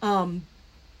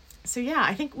 So yeah,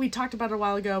 I think we talked about it a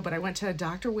while ago, but I went to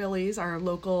Dr. Willie's, our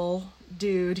local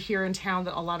dude here in town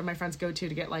that a lot of my friends go to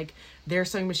get like their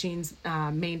sewing machines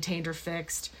maintained or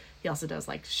fixed. He also does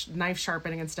like knife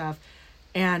sharpening and stuff.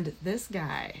 And this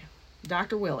guy,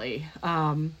 Dr. Willie,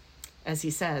 as he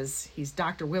says, he's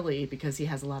Dr. Willie because he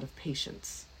has a lot of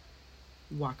patience.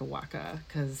 Waka waka,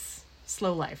 because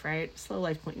slow life, right? Slow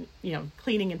life,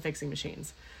 cleaning and fixing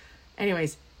machines.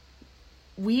 Anyways,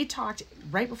 we talked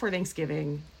right before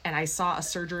Thanksgiving, and I saw a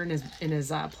serger in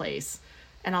his place,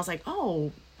 and I was like,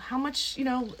 oh, how much,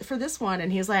 for this one?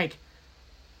 And he's like,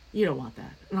 you don't want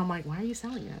that. And I'm like, why are you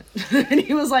selling it? And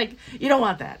he was like, you don't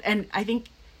want that. And I think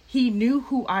he knew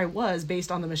who I was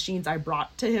based on the machines I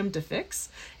brought to him to fix.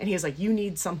 And he was like, you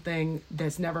need something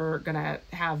that's never gonna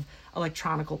have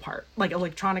electronic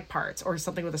parts or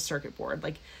something with a circuit board.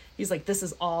 Like, he's like, this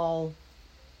is all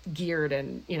geared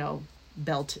and,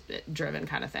 belt driven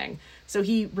kind of thing. So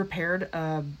he repaired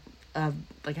I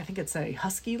think it's a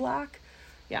Husky lock.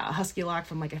 Yeah, a Husky lock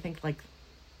from I think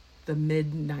the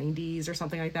mid 90s or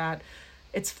something like that.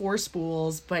 It's 4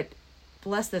 spools, but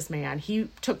bless this man, he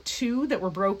took 2 that were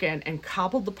broken and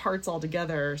cobbled the parts all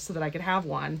together so that I could have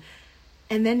one.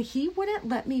 And then he wouldn't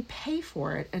let me pay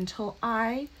for it until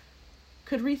I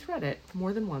could rethread it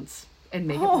more than once and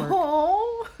make it work.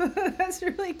 Oh, that's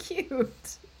really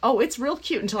cute. Oh, it's real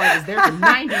cute until I was there for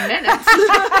 90 minutes.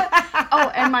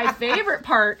 Oh, and my favorite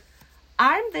part,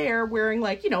 I'm there wearing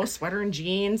a sweater and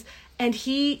jeans, and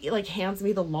he hands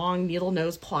me the long needle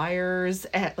nose pliers,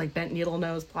 bent needle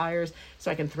nose pliers, so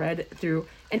I can thread through.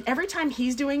 And every time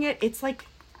he's doing it, it's like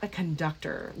a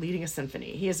conductor leading a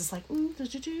symphony. He is just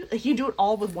he can do it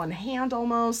all with one hand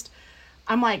almost.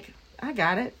 I'm like, I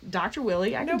got it, Dr.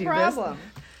 Willie, I can do this. No problem.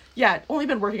 Yeah, only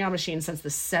been working on machines since the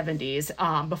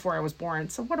 70s, before I was born.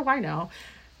 So what do I know?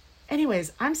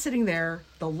 Anyways, I'm sitting there,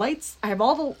 the lights, I have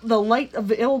all the light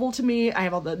available to me. I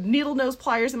have all the needle nose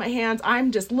pliers in my hands.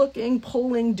 I'm just looking,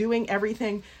 pulling, doing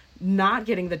everything, not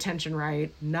getting the tension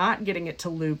right, not getting it to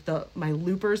loop. My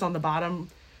loopers on the bottom,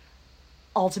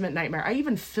 ultimate nightmare. I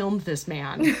even filmed this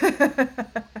man.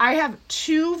 I have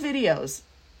 2 videos.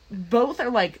 Both are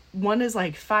one is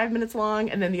 5 minutes long,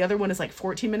 and then the other one is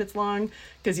 14 minutes long,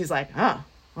 because he's like,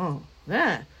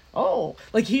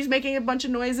 he's making a bunch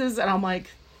of noises, and I'm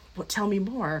like, what? Tell me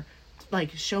more.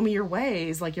 like, show me your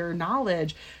ways, like your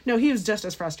knowledge. No, he was just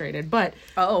as frustrated, but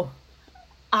Oh.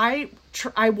 I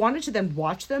wanted to then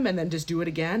watch them and then just do it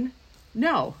again.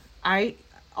 No,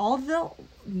 all the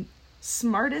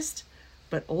smartest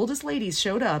but oldest ladies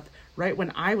showed up right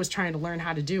when I was trying to learn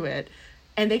how to do it.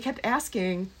 And they kept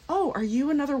asking, oh, are you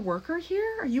another worker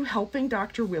here? Are you helping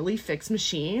Dr. Willie fix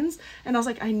machines? And I was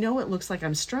like, I know it looks like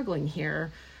I'm struggling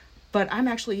here, but I'm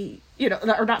actually,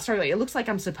 or not struggling. It looks like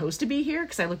I'm supposed to be here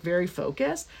because I look very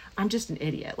focused. I'm just an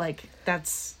idiot. Like,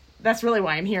 that's really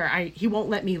why I'm here. He won't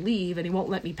let me leave and he won't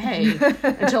let me pay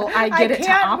until I get it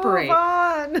to operate. Move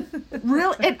on.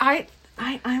 Really? And I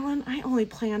only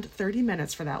planned 30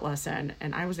 minutes for that lesson,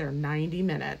 and I was there 90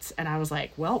 minutes, and I was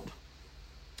like, well,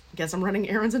 guess I'm running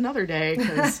errands another day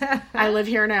because I live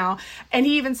here now. And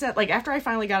he even said, like, after I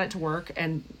finally got it to work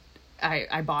and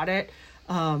I bought it,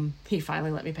 he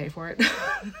finally let me pay for it.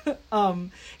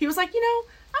 He was like,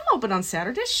 I'm open on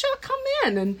Saturdays. Sure, come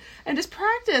in and just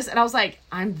practice. And I was like,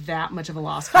 I'm that much of a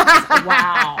lost cause.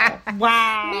 Wow.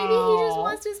 Maybe he just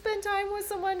wants to spend time with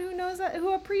someone who knows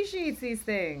who appreciates these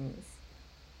things.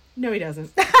 No, he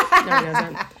doesn't.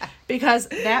 Because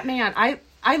that man,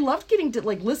 I loved getting to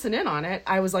like listen in on it.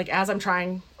 I was like, as I'm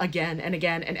trying again and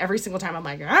again, and every single time I'm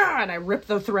like, and I rip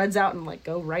the threads out and like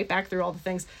go right back through all the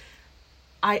things.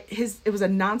 It was a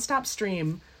nonstop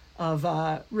stream of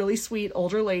really sweet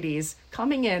older ladies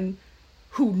coming in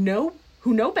who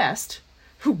know best,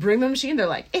 who bring the machine. They're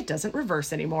like, it doesn't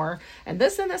reverse anymore, and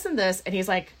this and this and this. And he's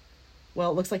like,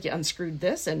 well, it looks like you unscrewed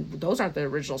this, and those aren't the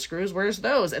original screws. Where's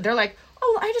those? And they're like,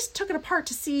 oh, I just took it apart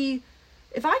to see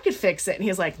if I could fix it. And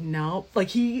he's like, no. Like,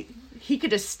 he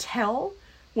could just tell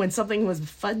when something was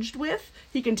fudged with.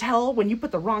 He can tell when you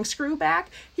put the wrong screw back.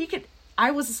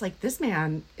 I was just like, this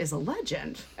man is a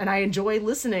legend. And I enjoy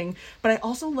listening, but I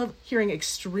also love hearing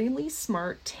extremely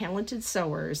smart, talented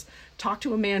sewers talk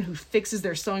to a man who fixes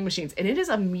their sewing machines. And it is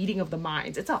a meeting of the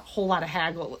minds. It's a whole lot of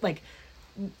haggle, like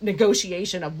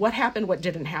negotiation of what happened, what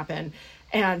didn't happen.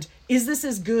 And is this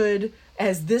as good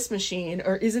as this machine,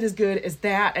 or is it as good as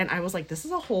that? And I was like, this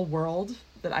is a whole world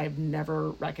that I've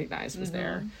never recognized was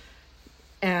there.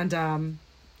 And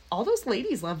all those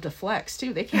ladies love to flex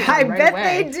too. They came in right bet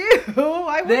away. they do.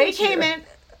 They came in.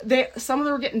 Some of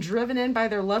them were getting driven in by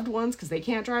their loved ones because they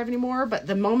can't drive anymore. But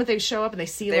the moment they show up and they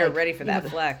see, they're like, ready for that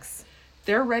flex.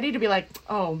 They're ready to be like,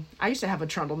 oh, I used to have a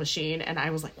trundle machine, and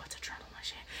I was like, what's a trundle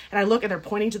machine? And I look and they're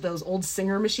pointing to those old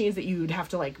Singer machines that you'd have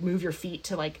to like move your feet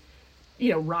to like,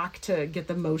 rock to get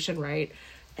the motion right.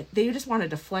 They just wanted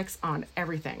to flex on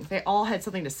everything. They all had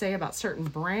something to say about certain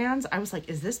brands. I was like,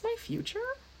 is this my future?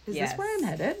 Is this where I'm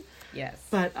headed? Yes.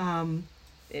 But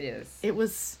it is. It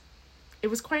was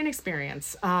quite an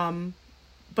experience.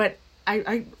 But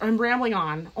I'm rambling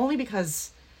on only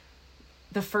because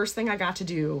the first thing I got to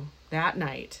do that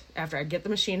night after I get the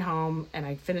machine home and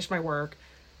I finish my work,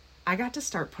 I got to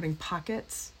start putting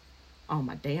pockets on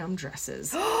my damn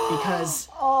dresses because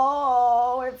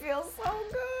oh, it feels so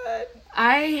good.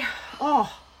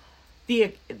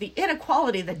 The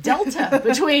inequality, the delta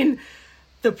between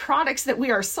the products that we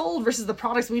are sold versus the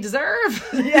products we deserve.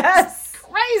 Yes.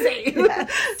 Crazy.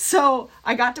 Yes. So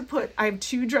I have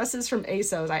 2 dresses from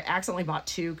ASOS. I accidentally bought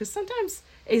 2 because sometimes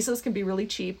ASOS can be really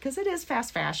cheap because it is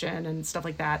fast fashion and stuff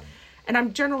like that. And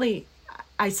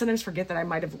I sometimes forget that I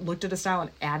might have looked at a style and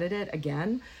added it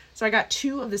again. So I got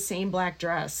 2 of the same black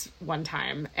dress one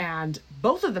time, and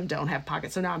both of them don't have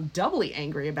pockets. So now I'm doubly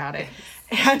angry about it.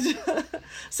 And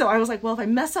so I was like, well, if I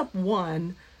mess up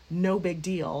one, no big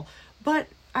deal. But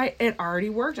it already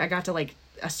worked. I got to a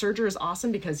serger is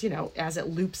awesome because, as it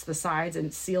loops the sides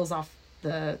and seals off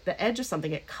the edge of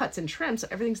something, it cuts and trims. So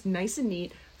everything's nice and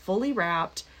neat, fully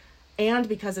wrapped. And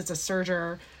because it's a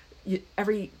serger,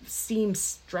 every seam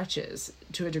stretches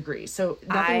to a degree. So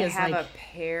nothing is like... I have a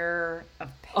pair of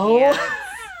pants. Oh.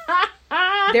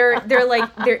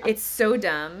 It's so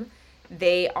dumb.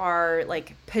 They are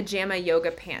like pajama yoga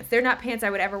pants. They're not pants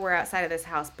I would ever wear outside of this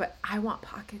house, but I want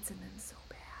pockets in them so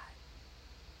bad.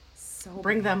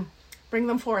 Bring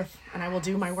them forth and I will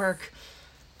do my work.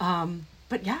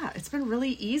 But yeah, it's been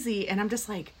really easy. And I'm just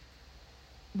like,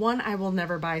 I will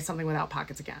never buy something without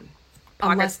pockets again.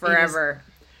 Pockets forever.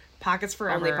 Pockets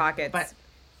forever. Only pockets.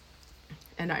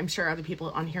 And I'm sure other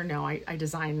people on here know I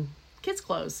design kids'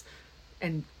 clothes,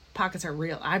 and pockets are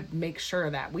real. I make sure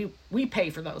that we pay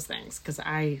for those things because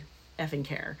I effing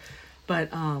care. But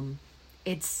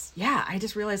I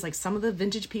just realized some of the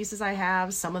vintage pieces I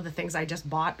have, some of the things I just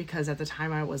bought because at the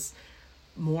time I was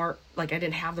more I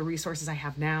didn't have the resources I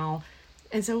have now.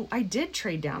 And so I did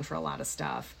trade down for a lot of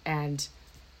stuff. And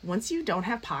once you don't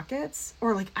have pockets,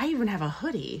 or I even have a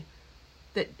hoodie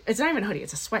that it's not even a hoodie,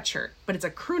 it's a sweatshirt, but it's a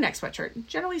crew neck sweatshirt.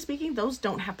 Generally speaking, those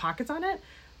don't have pockets on it.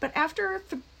 But after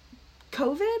the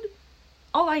COVID,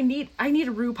 I need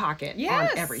a Rue pocket on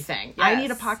everything. Yes. I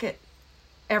need a pocket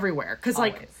everywhere. Because,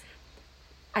 like, Always.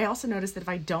 I also noticed that if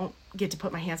I don't get to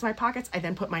put my hands in my pockets, I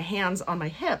then put my hands on my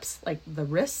hips, like the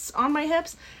wrists on my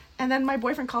hips, and then my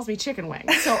boyfriend calls me chicken wing.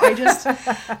 So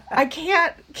I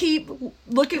can't keep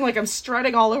looking like I'm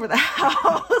strutting all over the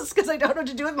house because I don't know what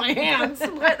to do with my hands. Do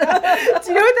you know what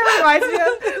that reminds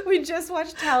me of? We just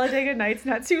watched Talladega Nights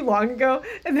not too long ago,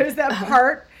 and there's that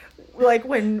part like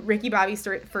when Ricky Bobby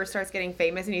first starts getting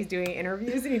famous and he's doing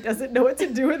interviews and he doesn't know what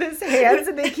to do with his hands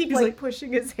and they keep like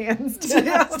pushing his hands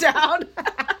down.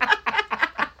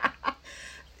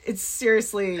 It's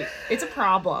seriously, it's a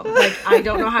problem. Like, I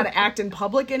don't know how to act in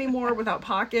public anymore without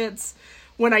pockets.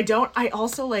 When I don't, I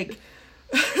also like,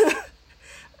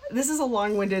 this is a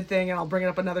long-winded thing and I'll bring it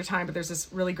up another time, but there's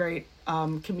this really great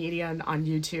comedian on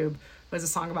YouTube who has a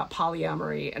song about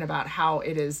polyamory and about how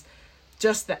it is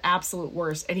just the absolute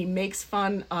worst. And he makes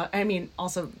fun,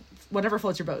 also, whatever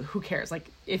floats your boat, who cares? Like,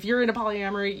 if you're into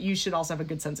polyamory, you should also have a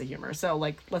good sense of humor. So,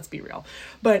 like, let's be real.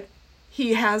 But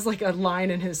he has, like, a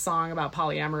line in his song about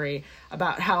polyamory,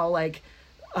 about how, like,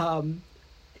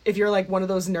 if you're, like, one of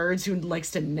those nerds who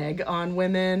likes to neg on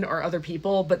women or other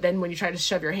people, but then when you try to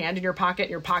shove your hand in your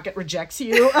pocket rejects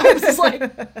you, I'm just like,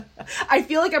 I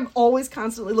feel like I'm always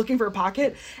constantly looking for a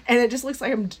pocket, and it just looks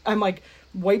like I'm like,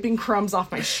 wiping crumbs off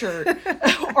my shirt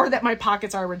or that my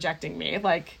pockets are rejecting me.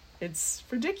 Like, it's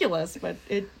ridiculous, but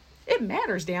it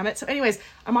matters, damn it. So anyways,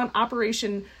 I'm on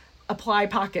Operation Apply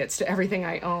Pockets to everything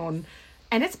I own,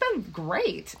 and it's been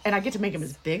great. And I get to make them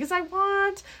as big as I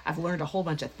want. I've learned a whole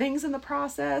bunch of things in the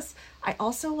process. I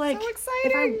also like, so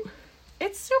exciting.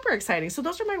 It's super exciting. So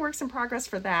those are my works in progress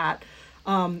for that.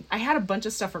 I had a bunch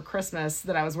of stuff for Christmas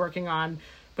that I was working on,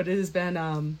 but it has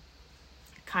been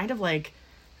kind of like,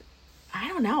 I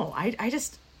don't know. I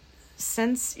just,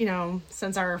 since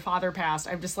our father passed,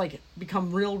 I've just like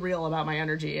become real about my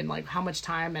energy and like how much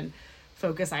time and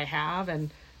focus I have.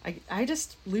 And I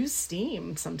just lose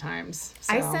steam sometimes.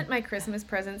 So. I sent my Christmas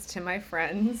presents to my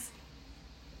friends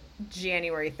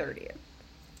January 30th.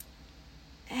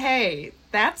 Hey,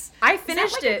 I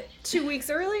finished it 2 weweeks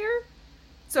earlier.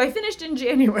 So I finished in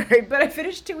January, but I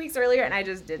finished 2 weeks earlier and I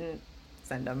just didn't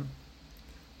send them.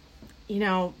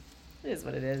 It is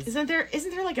what it is. Isn't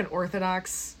there like an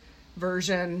Orthodox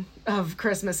version of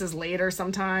Christmas is later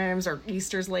sometimes, or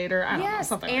Easter's later? I don't know,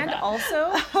 something like that. And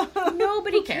also,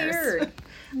 nobody cared.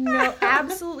 No,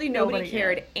 absolutely nobody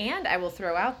cared. And I will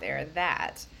throw out there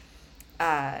that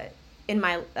in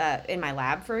my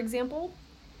lab, for example,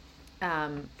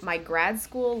 my grad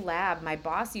school lab, my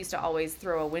boss used to always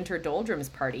throw a winter doldrums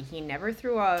party. He never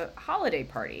threw a holiday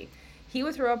party. He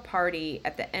would throw a party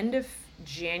at the end of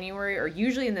January or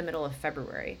usually in the middle of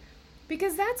February,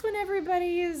 because that's when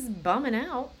everybody is bumming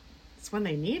out. It's when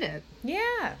they need it.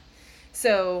 Yeah.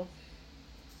 So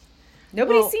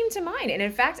nobody seemed to mind. And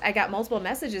in fact, I got multiple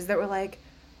messages that were like,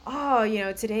 oh,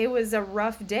 today was a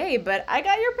rough day, but I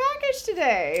got your package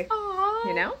today.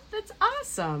 Aww, that's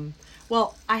awesome.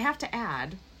 Well, I have to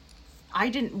add, I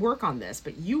didn't work on this,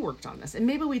 but you worked on this. And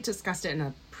maybe we discussed it in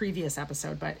a previous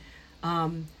episode, but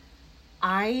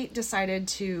I decided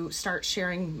to start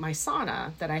sharing my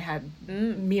sauna that I had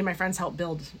me and my friends helped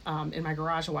build in my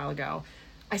garage a while ago.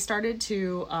 I started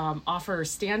to offer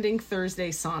standing Thursday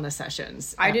sauna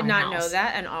sessions. I did not know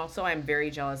that, and also I'm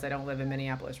very jealous I don't live in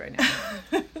Minneapolis right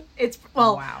now.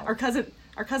 Wow. Our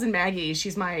cousin Maggie,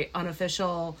 she's my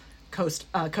unofficial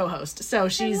co-host. So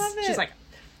she's like,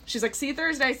 see you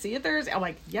Thursday. I'm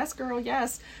like, yes, girl,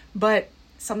 yes. But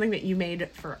something that you made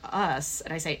for us,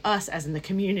 and I say us as in the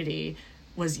community,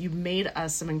 was you made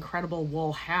us some incredible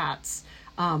wool hats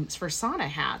for sauna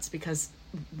hats, because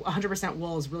 100%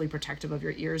 wool is really protective of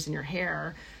your ears and your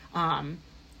hair. And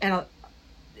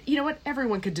you know what?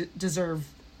 Everyone could deserve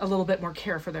a little bit more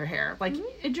care for their hair. Like,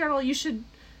 in general, you should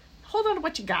hold on to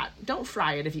what you got. Don't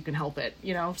fry it if you can help it,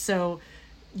 So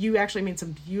you actually made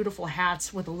some beautiful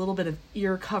hats with a little bit of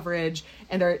ear coverage,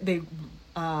 and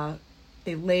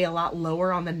they lay a lot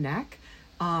lower on the neck.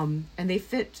 And they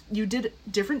fit, you did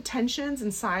different tensions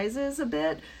and sizes a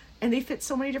bit, and they fit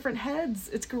so many different heads.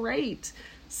 It's great.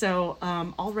 So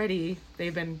already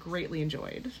they've been greatly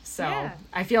enjoyed. So yeah.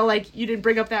 I feel like you didn't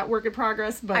bring up that work in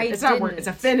progress, but it's not work. It's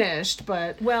a finished,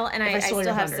 but well, and I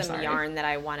still have some yarn that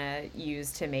I want to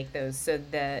use to make those. So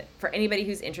for anybody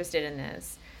who's interested in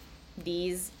this,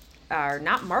 these are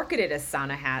not marketed as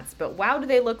sauna hats, but wow, do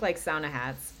they look like sauna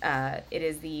hats. It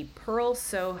is the Pearl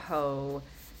Soho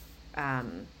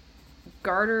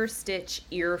garter stitch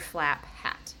ear flap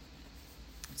hat.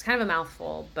 It's kind of a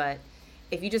mouthful, but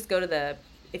if you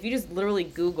just literally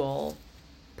Google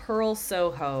Pearl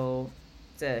Soho,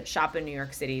 it's a shop in New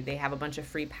York City, they have a bunch of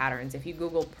free patterns. If you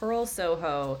Google Pearl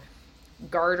Soho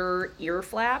garter ear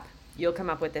flap, you'll come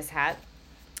up with this hat.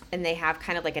 And they have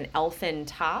kind of like an elfin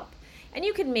top. And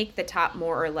you can make the top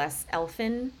more or less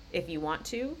elfin if you want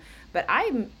to. But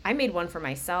I made one for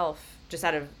myself just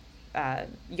out of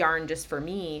yarn just for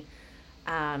me.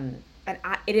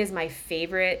 It is my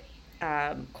favorite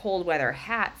cold weather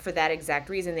hat for that exact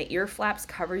reason. The ear flaps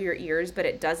cover your ears, but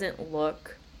it doesn't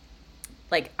look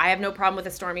like, I have no problem with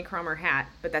a Stormy Kromer hat,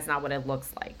 but that's not what it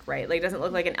looks like, right? Like, it doesn't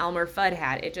look like an Elmer Fudd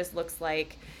hat. It just looks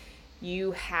like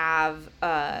you have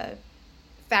a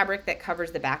fabric that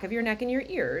covers the back of your neck and your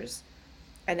ears,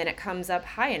 and then it comes up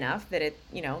high enough that it,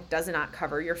 does not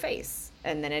cover your face.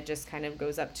 And then it just kind of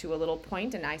goes up to a little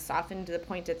point, and I softened the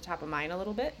point at the top of mine a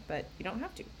little bit, but you don't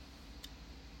have to.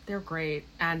 They're great.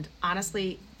 And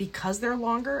honestly, because they're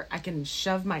longer, I can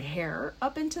shove my hair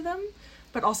up into them.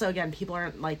 But also, again, people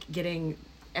aren't like getting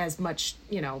as much,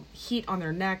 heat on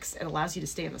their necks. It allows you to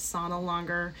stay in the sauna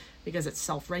longer because it's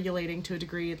self-regulating to a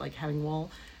degree, like having wool.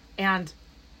 And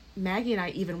Maggie and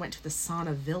I even went to the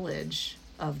sauna village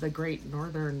of the Great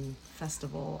Northern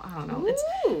Festival. I don't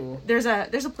know. There's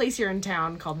a place here in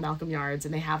town called Malcolm Yards,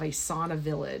 and they have a sauna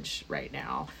village right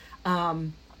now.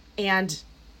 And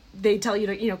they tell you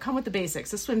to, come with the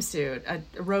basics, a swimsuit,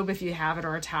 a robe if you have it,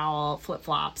 or a towel,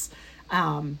 flip-flops.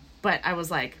 But I was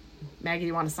like, Maggie, do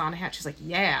you want a sauna hat? She's like,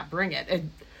 yeah, bring it.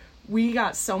 And we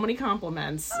got so many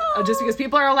compliments just because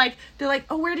people are like, they're like,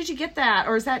 oh, where did you get that?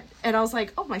 Or is that, and I was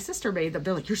like, oh, my sister made them.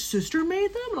 They're like, your sister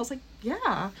made them? And I was like,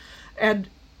 yeah. And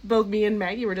both me and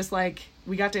Maggie were just like,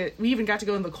 we even got to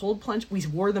go in the cold plunge. We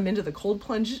wore them into the cold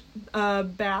plunge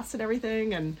baths and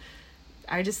everything. And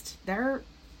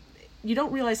you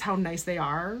don't realize how nice they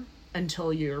are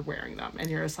until you're wearing them. And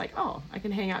you're just like, oh, I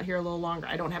can hang out here a little longer.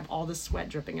 I don't have all this sweat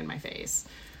dripping in my face.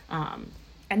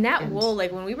 And that wool,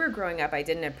 like when we were growing up, I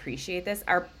didn't appreciate this.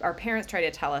 Our parents tried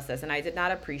to tell us this, and I did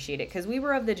not appreciate it because we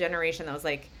were of the generation that was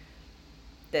like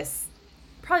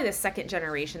probably the second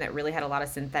generation that really had a lot of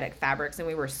synthetic fabrics, and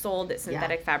we were sold that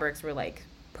synthetic fabrics were like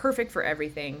perfect for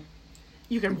everything.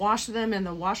 You can wash them in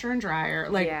the washer and dryer,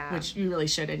 which you really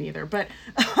shouldn't either. But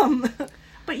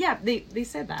yeah, they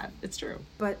said that. It's true.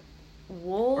 But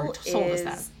wool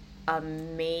is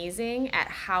amazing at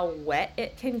how wet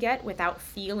it can get without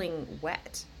feeling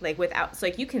wet. So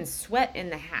you can sweat in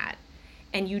the hat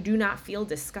and you do not feel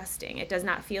disgusting. It does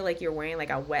not feel like you're wearing like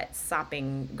a wet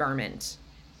sopping garment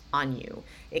on you.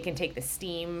 It can take the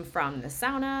steam from the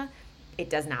sauna. It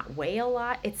does not weigh a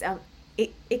lot.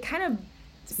 It kind of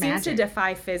seems to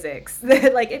defy physics.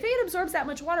 Like if it absorbs that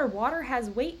much water has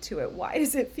weight to it. Why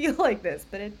does it feel like this?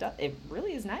 But it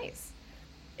really is nice.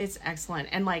 It's excellent.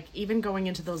 And like even going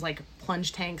into those like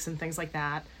plunge tanks and things like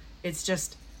that, it's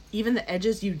just even the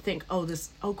edges, you'd think, oh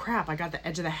crap, I got the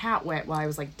edge of the hat wet while I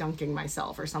was like dunking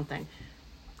myself or something.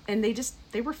 And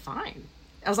they were fine.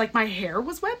 I was like, my hair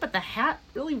was wet, but the hat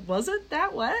really wasn't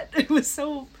that wet. It was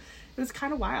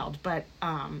kind of wild, but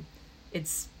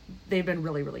they've been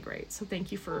really, really great. So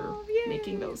thank you for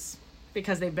making those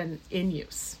because they've been in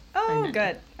use. Oh,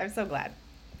 good. I'm so glad.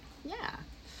 Yeah.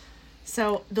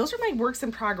 So those are my works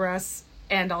in progress,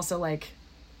 and also like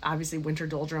obviously winter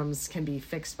doldrums can be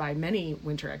fixed by many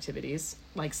winter activities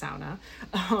like sauna.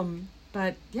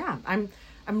 But yeah, I'm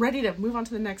ready to move on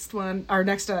to the next one, our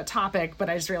next topic. But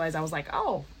I just realized I was like,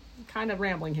 oh, I'm kind of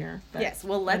rambling here. But yes.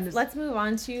 Well, let's move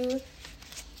on to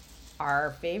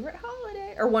our favorite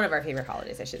holiday, or one of our favorite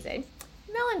holidays, I should say,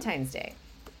 Valentine's Day.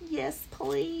 Yes,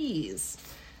 please.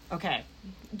 Okay.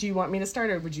 Do you want me to start,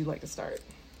 or would you like to start?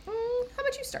 How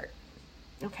about you start?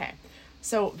 Okay,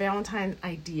 so Valentine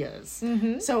ideas.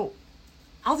 Mm-hmm. So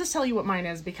I'll just tell you what mine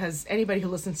is because anybody who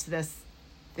listens to this,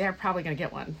 they're probably going to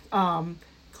get one.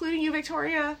 Including you,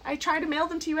 Victoria. I try to mail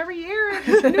them to you every year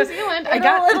in New Zealand.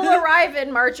 It'll arrive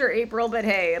in March or April, but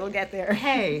hey, it'll get there.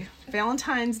 Hey,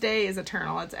 Valentine's Day is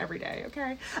eternal. It's every day,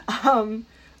 okay?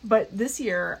 But this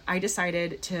year, I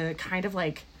decided to kind of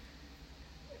like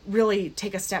really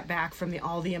take a step back from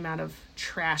all the amount of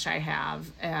trash I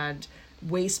have and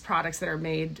waste products that are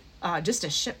made just to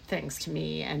ship things to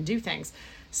me and do things.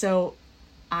 So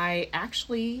I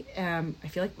actually I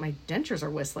feel like my dentures are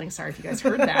whistling. Sorry if you guys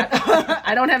heard that.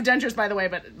 I don't have dentures, by the way,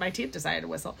 but my teeth decided to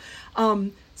whistle.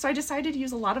 So I decided to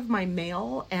use a lot of my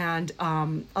mail and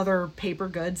other paper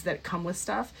goods that come with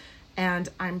stuff. And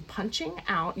I'm punching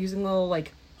out using little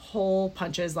like hole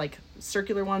punches, like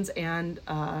circular ones and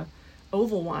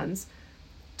oval ones,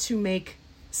 to make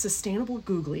sustainable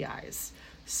googly eyes.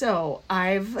 So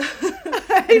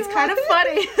it's kind of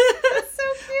funny. That's so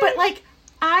cute. But like,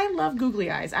 I love googly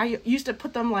eyes. I used to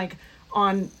put them like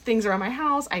on things around my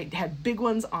house. I had big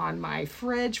ones on my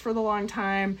fridge for the long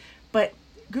time, but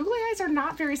googly eyes are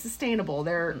not very sustainable.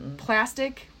 They're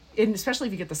plastic, and especially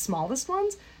if you get the smallest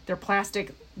ones, they're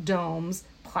plastic domes,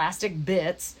 plastic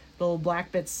bits, the little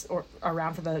black bits or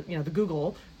around for the, the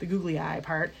googly eye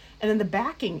part. And then the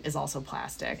backing is also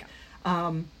plastic.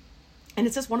 And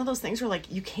it's just one of those things where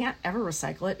like you can't ever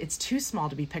recycle it. It's too small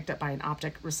to be picked up by an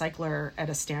optic recycler at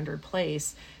a standard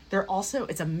place.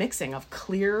 It's a mixing of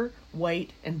clear,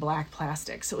 white, and black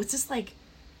plastic. So it's just like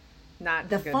Not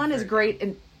the good fun for is you. great,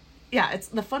 and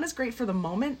the fun is great for the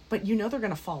moment, but they're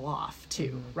gonna fall off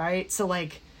too, right? So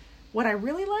like what I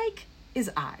really like is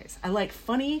eyes. I like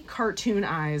funny cartoon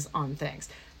eyes on things.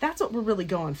 That's what we're really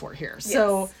going for here. Yes.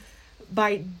 So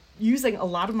by using a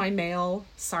lot of my mail,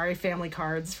 sorry family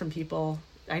cards from people,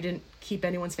 I didn't keep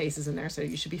anyone's faces in there, so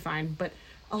you should be fine. But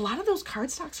a lot of those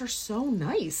cardstocks are so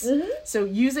nice. So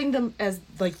using them as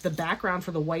like the background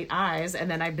for the white eyes, and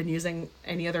then I've been using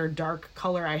any other dark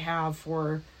color I have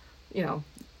for, the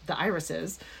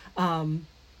irises.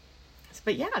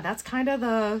 But yeah, that's kind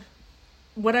of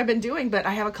what I've been doing. But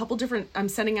I have a couple different, I'm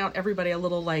sending out everybody a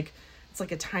little it's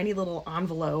like a tiny little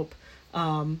envelope.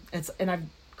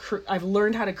 I've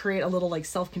learned how to create a little like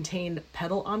self-contained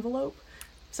petal envelope.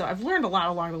 So I've learned a lot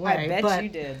along the way. I bet you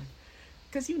did.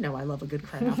 Because I love a good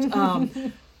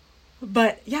craft.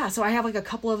 But yeah, so I have like a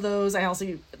couple of those. I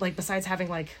also like, besides having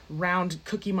like round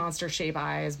Cookie Monster shape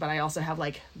eyes, but I also have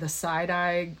like the side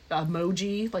eye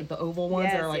emoji, like the oval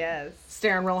ones that are like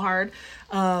staring real hard.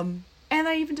 And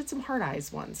I even did some hard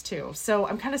eyes ones too. So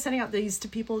I'm kind of sending out these to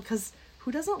people because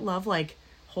who doesn't love like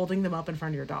holding them up in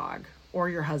front of your dog or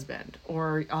your husband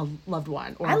or a loved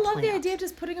one or I a love the plant. idea of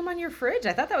just putting them on your fridge.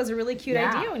 I thought that was a really cute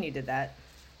Yeah. idea when you did that.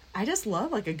 I just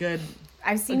love like a good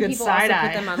I've seen good people also side eye.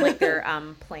 put them on like their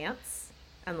plants,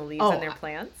 on the leaves on their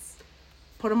plants.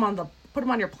 put them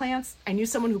on your plants. I knew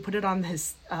someone who put it on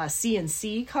his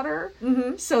CNC cutter,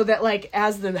 so that like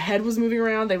as the head was moving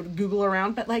around, they would Google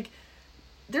around. But like,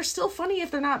 they're still funny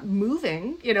if they're not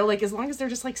moving, like as long as they're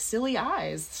just like silly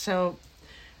eyes. So,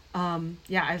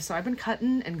 so I've been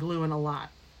cutting and gluing a lot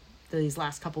these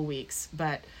last couple weeks,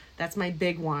 but that's my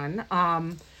big one.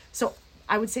 So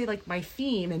I would say like my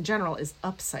theme in general is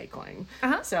upcycling.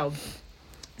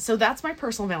 So that's my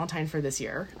personal Valentine for this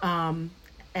year.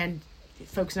 And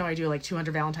folks know I do like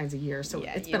 200 Valentines a year, so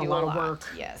it's been a lot of work.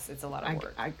 Yes, it's a lot of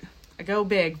work. I go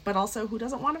big, but also who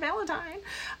doesn't want a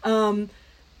Valentine?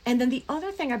 And then the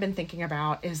other thing I've been thinking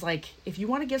about is like, if you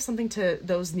want to give something to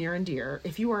those near and dear,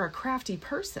 if you are a crafty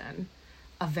person,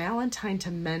 a Valentine to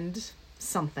mend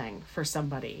something for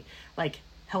somebody, like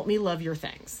help me love your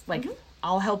things. Like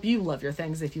I'll help you love your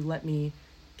things if you let me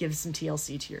give some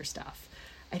TLC to your stuff.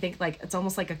 I think like it's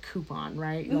almost like a coupon,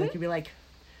 right? Like you'd be like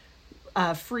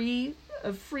a free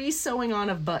sewing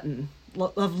on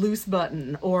of loose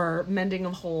button or mending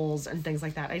of holes and things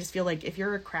like that. I just feel like if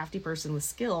you're a crafty person with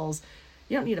skills,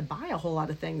 you don't need to buy a whole lot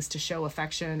of things to show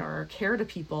affection or care to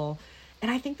people.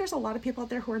 And I think there's a lot of people out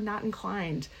there who are not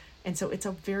inclined. And so it's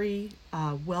a very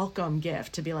welcome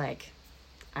gift to be like,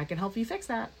 I can help you fix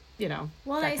that,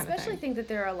 Well, that I kind of especially thing. think that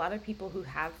there are a lot of people who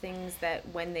have things that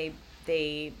when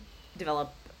they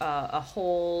develop a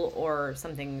hole or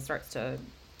something starts to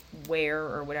wear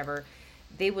or whatever,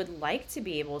 they would like to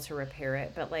be able to repair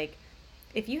it. But like,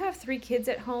 if you have 3 kids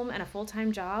at home and a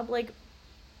full-time job, like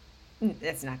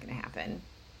that's not going to happen.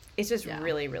 It's just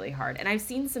really, really hard. And I've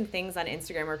seen some things on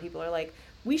Instagram where people are like,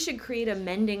 we should create a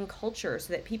mending culture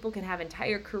so that people can have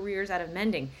entire careers out of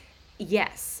mending.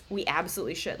 Yes, we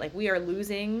absolutely should. Like we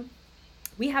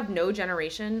have no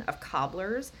generation of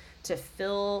cobblers to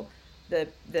fill the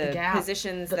gap.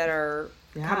 positions that are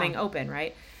coming open,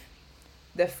 right?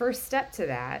 The first step to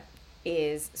that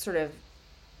is sort of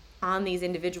on these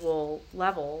individual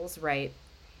levels, right?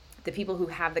 The people who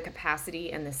have the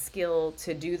capacity and the skill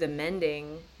to do the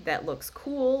mending that looks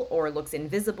cool or looks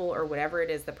invisible or whatever it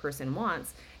is the person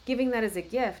wants, giving that as a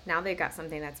gift. Now they've got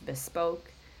something that's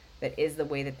bespoke, that is the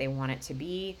way that they want it to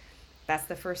be. That's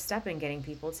the first step in getting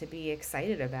people to be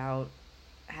excited about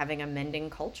having a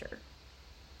mending culture.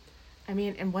 I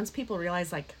mean, and once people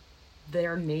realize like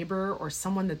their neighbor or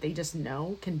someone that they just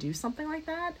know can do something like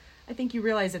that, I think you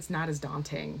realize it's not as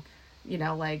daunting.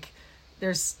 Like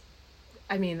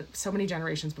so many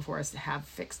generations before us have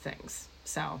fixed things.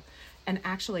 So, and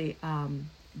actually,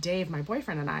 Dave, my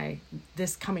boyfriend, and I,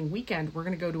 this coming weekend, we're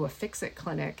going to go to a Fix-It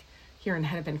clinic here in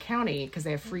Hennepin County because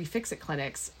they have free Fix-It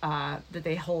clinics that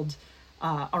they hold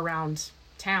around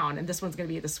town. And this one's going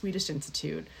to be at the Swedish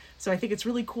Institute. So I think it's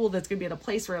really cool that it's going to be at a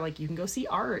place where like you can go see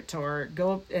art or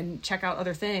go and check out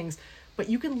other things, but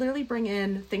you can literally bring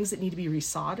in things that need to be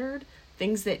resoldered,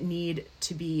 things that need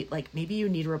to be like, maybe you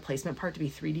need a replacement part to be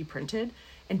 3D printed.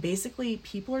 And basically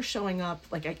people are showing up,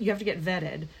 like you have to get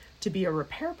vetted to be a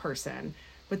repair person,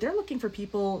 but they're looking for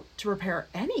people to repair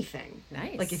anything.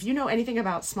 Nice. Like if you know anything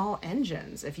about small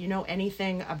engines, if you know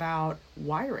anything about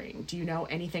wiring, do you know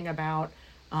anything about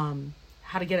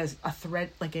how to get a thread,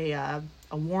 like a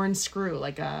worn screw,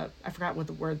 like I forgot what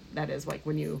the word that is, like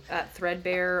when you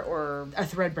threadbare or a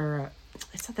threadbare,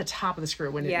 it's at the top of the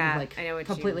screw when yeah, it like I know what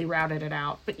completely routed it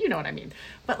out, but you know what I mean.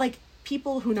 But like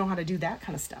people who know how to do that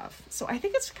kind of stuff. So I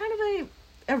think it's kind of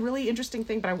a really interesting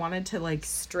thing, but I wanted to like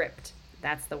stripped.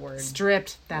 That's the word.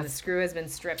 Stripped. When the screw has been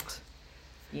stripped.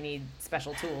 You need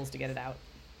special tools to get it out.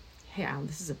 Yeah,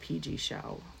 this is a PG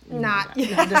show. Not. No,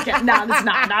 I'm just kidding. No, it's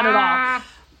not at all.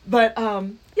 But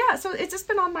yeah, so it's just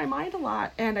been on my mind a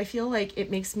lot, and I feel like it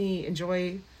makes me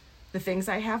enjoy the things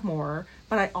I have more,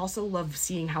 but I also love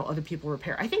seeing how other people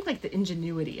repair. I think like the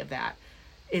ingenuity of that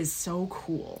is so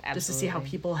cool. Absolutely. Just to see how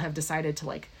people have decided to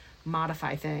like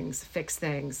modify things, fix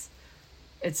things.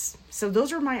 So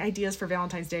those are my ideas for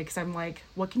Valentine's Day, because I'm like,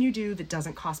 what can you do that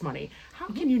doesn't cost money? How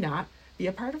can you not be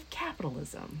a part of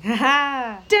capitalism?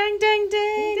 Ding, ding,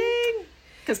 ding. Ding.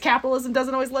 Because capitalism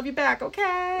doesn't always love you back,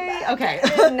 okay? Okay.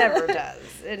 It never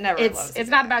does. It never loves you It's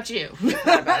not about you. It's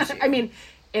not about you. I mean,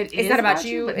 it's not about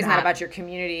you. but It's not about your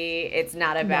community. It's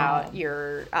not about No.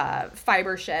 your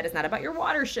fiber shed. It's not about your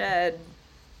watershed.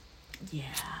 Yeah.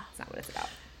 It's not what it's about.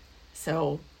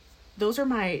 So those are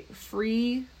my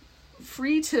free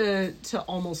to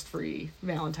almost free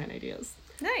Valentine ideas.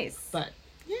 Nice. But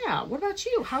yeah, what about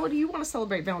you? How do you want to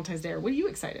celebrate Valentine's Day, or what are you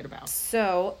excited about?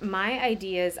 So my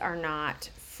ideas are not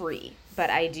free, but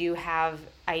I do have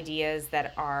ideas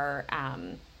that are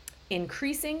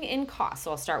increasing in cost.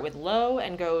 So I'll start with low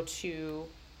and go to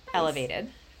elevated.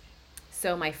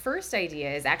 So my first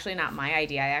idea is actually not my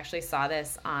idea. I actually saw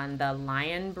this on the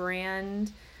Lion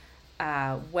Brand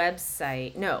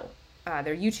website. No,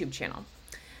 their YouTube channel.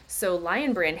 So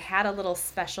Lion Brand had a little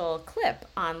special clip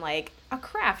on like a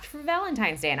craft for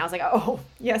Valentine's Day. And I was like, oh,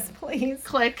 yes, please.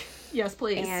 Click. Yes,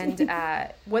 please. And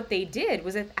what they did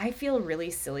was, I feel really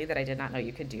silly that I did not know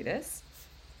you could do this,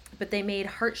 but they made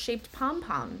heart-shaped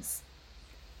pom-poms.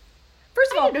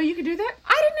 First of all, I didn't know you could do that.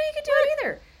 I didn't know you could do it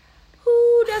either.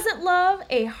 Who doesn't love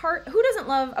a heart? Who doesn't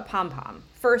love a pom-pom?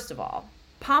 First of all,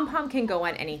 pom-pom can go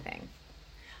on anything.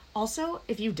 Also,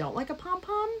 if you don't like a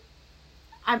pom-pom,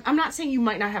 I'm not saying you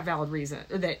might not have valid reason,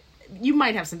 or that you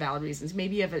might have some valid reasons.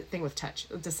 Maybe you have a thing with touch.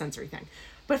 It's a sensory thing.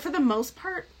 But for the most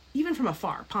part, even from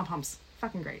afar, pom-poms,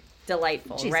 fucking great.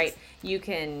 Delightful, Jesus. right? You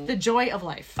can... The joy of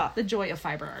life. The joy of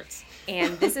fiber arts.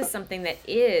 And this is something that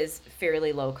is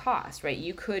fairly low cost, right?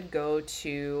 You could go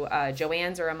to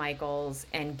Joann's or a Michael's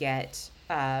and get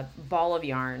a ball of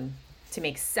yarn to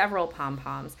make several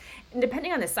pom-poms. And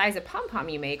depending on the size of pom-pom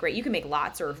you make, right, you can make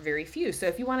lots or very few. So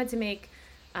if you wanted to make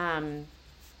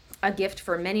a gift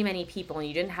for many, many people and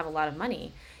you didn't have a lot of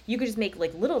money, you could just make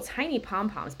like little tiny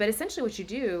pom-poms. But essentially what you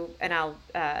do, and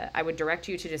I would direct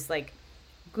you to just like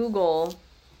Google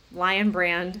Lion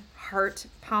Brand heart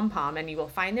pom-pom and you will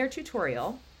find their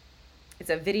tutorial. It's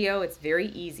a video. It's very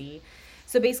easy.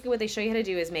 So basically what they show you how to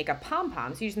do is make a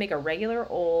pom-pom. So you just make a regular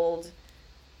old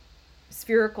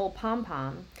spherical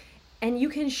pom-pom and you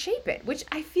can shape it, which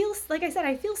I feel, like I said,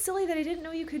 I feel silly that I didn't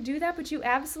know you could do that, but you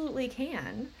absolutely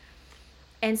can.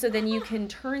 And so then you can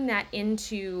turn that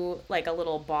into like a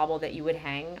little bauble that you would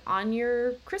hang on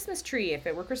your Christmas tree if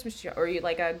it were Christmas tree, or you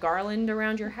like a garland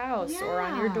around your house or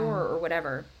on your door or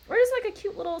whatever. Or just like a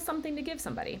cute little something to give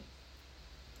somebody.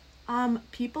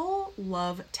 People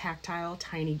love tactile,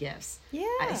 tiny gifts. Yeah.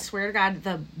 I swear to God,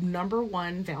 the number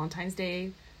one Valentine's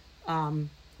Day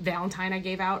Valentine I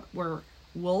gave out were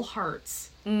wool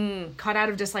hearts cut out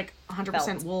of just like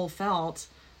 100% wool felt.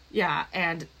 Yeah,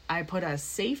 and I put a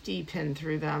safety pin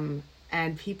through them,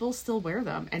 and people still wear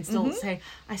them and still say,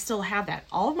 I still have that.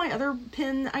 All of my other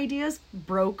pin ideas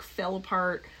broke, fell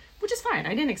apart, which is fine.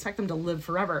 I didn't expect them to live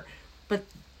forever. But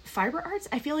fiber arts,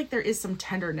 I feel like there is some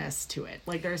tenderness to it.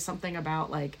 Like there's something about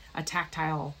like a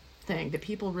tactile thing that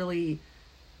people really,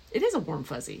 it is a warm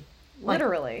fuzzy. Like,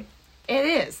 Literally. It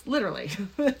is, literally.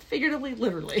 Figuratively,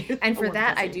 literally. And for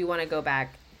that, I fuzzy. do want to go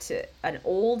back to an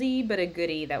oldie but a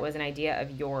goodie that was an idea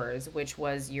of yours, which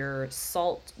was your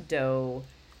salt dough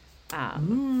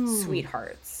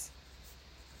sweethearts.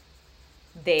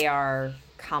 They are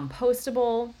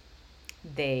compostable.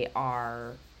 They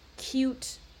are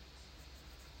cute.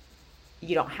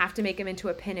 You don't have to make them into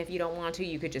a pin if you don't want to.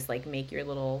 You could just like make your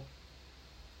little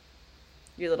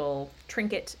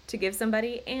trinket to give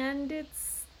somebody, and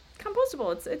it's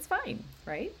compostable. It's fine,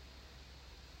 right?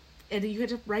 and you could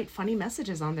just write funny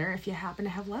messages on there if you happen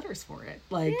to have letters for it.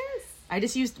 Like, Yes. I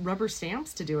just used rubber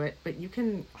stamps to do it, but you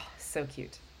can. So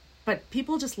cute. But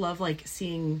people just love like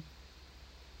seeing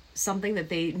something that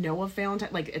they know of Valentine.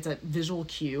 Like it's a visual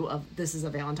cue of this is a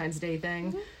Valentine's Day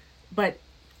thing, but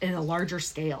in a larger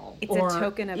scale. It's a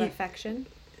token of affection.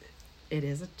 It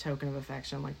is a token of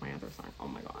affection, like my other sign. Oh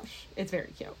my gosh, it's very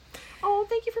cute. Oh,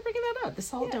 thank you for bringing that up. The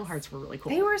salt dough hearts were really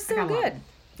cool. They were I so got a lot. good.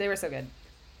 They were so good.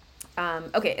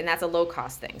 Okay, and that's a low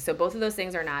cost thing. So both of those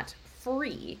things are not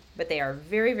free, but they are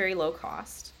very, very low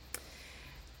cost.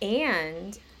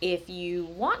 And if you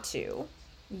want to,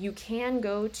 you can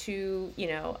go to,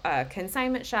 a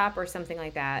consignment shop or something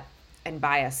like that and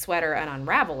buy a sweater and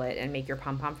unravel it and make your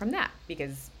pom-pom from that,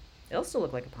 because it'll still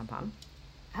look like a pom-pom.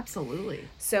 Absolutely.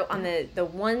 So on the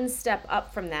one step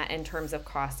up from that in terms of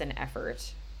cost and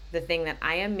effort, the thing that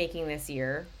I am making this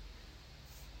year,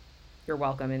 you're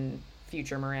welcome in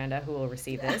future Miranda who will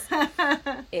receive this,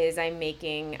 is I'm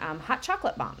making hot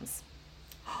chocolate bombs.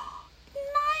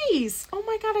 Nice. Oh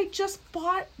my God, I just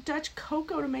bought Dutch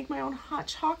cocoa to make my own hot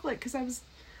chocolate because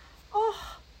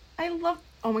oh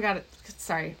my God,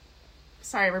 sorry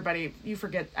everybody,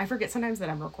 I forget sometimes that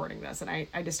I'm recording this and I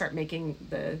just start making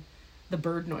the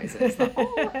bird noises.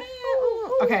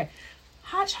 Okay.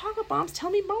 Hot chocolate bombs, tell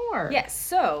me more. Yes,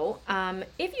 so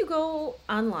if you go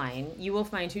online, you will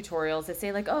find tutorials that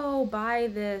say like, oh, buy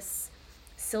this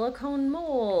silicone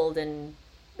mold and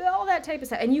all that type of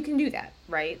stuff. And you can do that,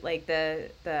 right? Like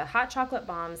the hot chocolate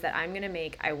bombs that I'm going to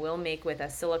make, I will make with a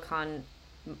silicone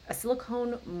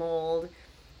mold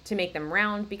to make them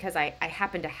round because I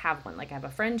happen to have one. Like I have a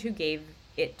friend who gave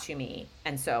it to me,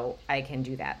 and so I can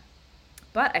do that.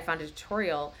 But I found a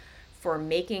tutorial for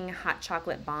making hot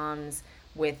chocolate bombs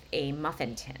with a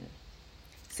muffin tin.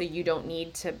 So you don't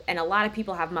need to, and a lot of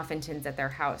people have muffin tins at their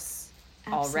house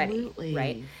already, Absolutely.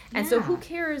 right? And so Yeah. who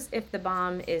cares if the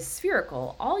bomb is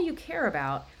spherical? All you care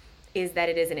about is that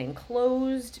it is an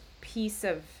enclosed piece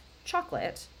of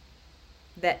chocolate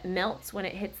that melts when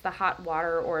it hits the hot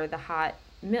water or the hot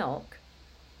milk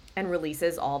and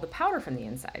releases all the powder from the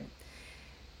inside.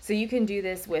 So you can do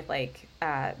this with like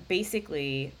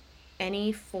basically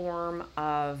any form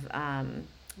of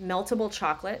meltable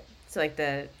chocolate. So like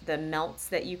the melts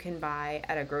that you can buy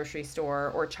at a grocery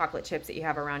store or chocolate chips that you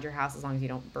have around your house, as long as you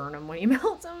don't burn them when you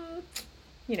melt them,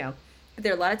 But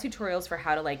there are a lot of tutorials for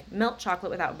how to like melt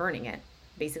chocolate without burning it,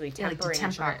 basically tempering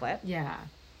chocolate. Yeah.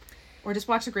 Or just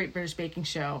watch the Great British Baking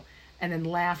Show and then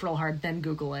laugh real hard, then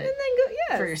Google it. And then go,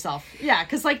 yes. For yourself. Yeah,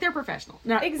 because like they're professional.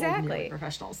 Not Exactly. nearly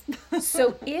professionals.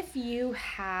 So if you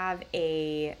have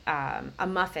a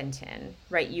muffin tin,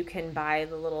 right, you can buy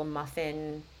the little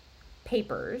muffin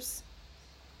papers.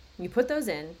 You put those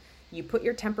in. You put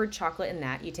your tempered chocolate in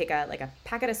that. You take a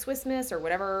packet of Swiss Miss or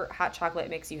whatever hot chocolate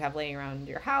mix you have laying around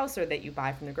your house or that you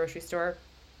buy from the grocery store.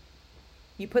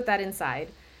 You put that inside.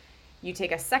 You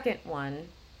take a second one,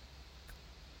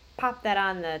 pop that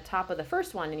on the top of the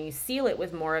first one, and you seal it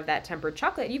with more of that tempered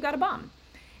chocolate. You've got a bomb.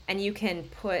 And you can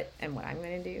put, and what I'm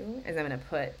going to do is I'm going to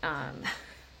put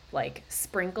like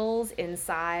sprinkles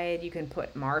inside. You can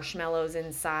put marshmallows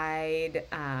inside.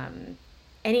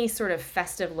 Any sort of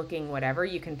festive looking whatever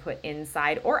you can put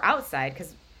inside or outside,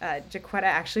 because Jaquetta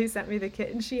actually sent me the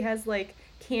kit and she has like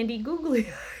candy googly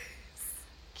eyes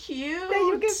Cute. that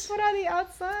you can put on the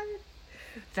outside.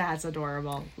 That's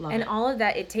adorable. Love And it. all of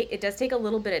that, it does take a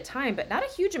little bit of time, but not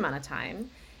a huge amount of time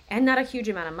and not a huge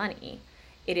amount of money.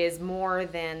 It is more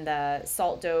than the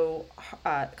salt dough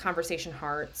conversation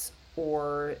hearts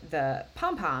or the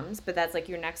pom-poms, but that's like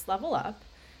your next level up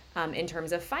in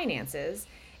terms of finances.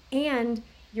 And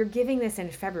you're giving this in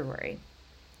February.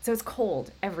 So it's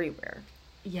cold everywhere.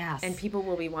 Yes. And people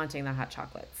will be wanting the hot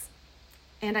chocolates.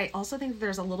 And I also think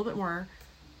there's a little bit more,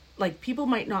 like people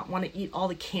might not want to eat all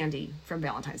the candy from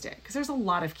Valentine's Day because there's a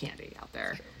lot of candy out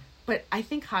there. True. But I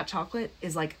think hot chocolate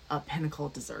is like a pinnacle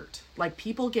dessert. Like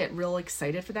people get real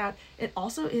excited for that. It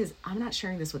also is, I'm not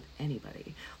sharing this with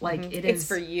anybody. Like It's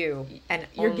for you and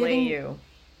you're only giving- you.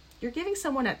 You're giving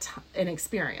someone an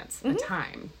experience, a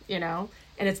time, and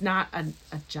it's not a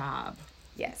job.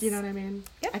 Yes. Do you know what I mean?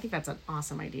 Yep. I think that's an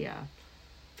awesome idea.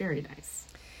 Very nice.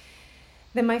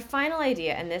 Then my final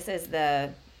idea, and this is the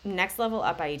next level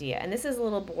up idea, and this is a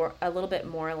little bit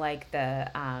more like the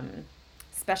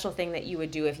special thing that you would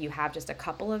do if you have just a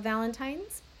couple of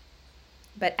Valentines.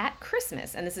 But at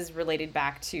Christmas, and this is related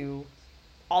back to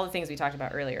all the things we talked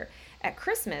about earlier, at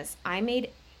Christmas, I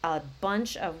made a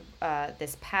bunch of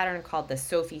this pattern called the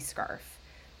Sophie scarf.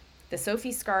 The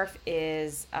Sophie scarf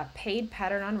is a paid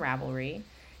pattern on Ravelry.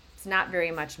 It's not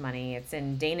very much money. It's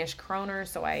in Danish kroner,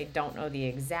 so I don't know the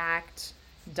exact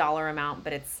dollar amount,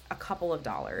 but it's a couple of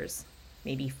dollars,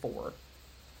 maybe $4.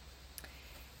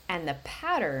 And the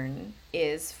pattern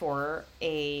is for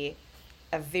a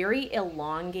very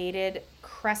elongated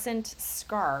crescent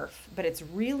scarf, but it's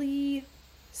really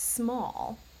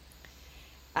small.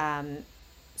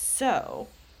 So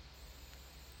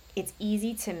it's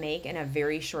easy to make in a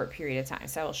very short period of time.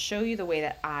 So I'll show you the way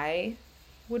that I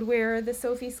would wear the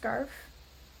Sophie scarf.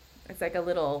 It's like a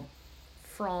little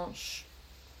franche.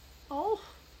 Oh,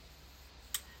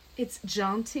 it's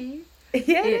jaunty.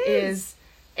 Yeah, It is.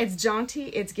 It's jaunty.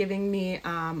 It's giving me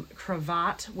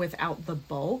cravat without the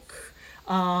bulk.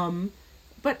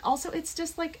 But also it's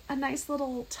just like a nice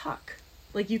little tuck.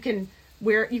 Like you can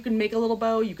make a little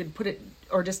bow, you can put it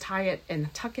or just tie it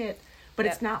and tuck it, but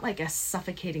Yep. it's not like a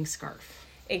suffocating scarf.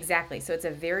 Exactly. So it's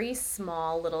a very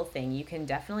small little thing. You can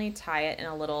definitely tie it in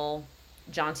a little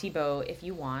jaunty bow if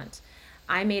you want.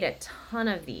 I made a ton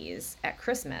of these at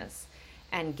Christmas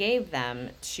and gave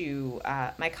them to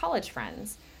my college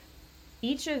friends.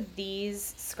 Each of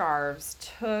these scarves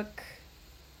took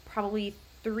probably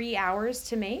 3 hours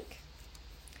to make.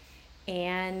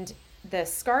 And the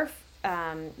scarf,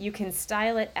 you can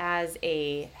style it as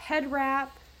a head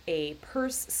wrap, a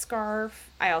purse scarf.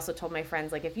 I also told my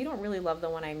friends, like, if you don't really love the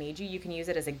one I made you, you can use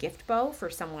it as a gift bow for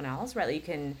someone else, right? You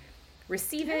can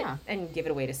receive it Yeah. and give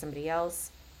it away to somebody else.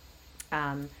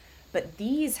 But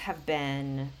these have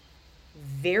been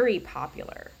very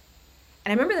popular.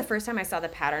 And I remember the first time I saw the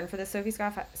pattern for the Sophie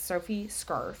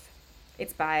scarf.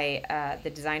 It's by,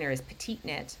 the designer is Petite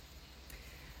Knit.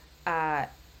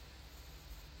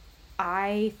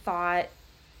 I thought,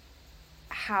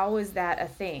 how is that a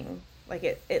thing? Like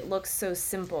it looks so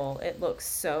simple. It looks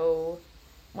so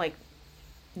like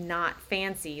not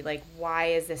fancy. Like, why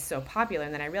is this so popular?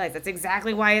 And then I realized that's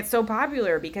exactly why it's so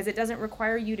popular, because it doesn't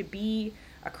require you to be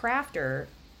a crafter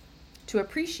to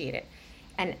appreciate it.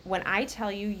 And when I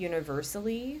tell you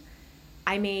universally,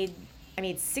 I made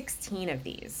 16 of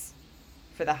these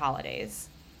for the holidays.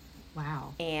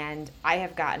 Wow. And I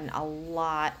have gotten a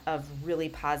lot of really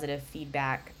positive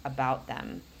feedback about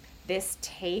them. This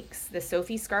takes the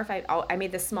Sophie scarf. I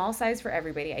made the small size for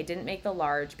everybody. I didn't make the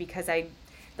large because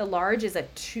the large is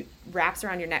wraps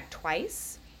around your neck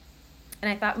twice. And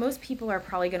I thought most people are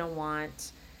probably going to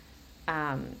want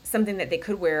something that they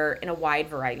could wear in a wide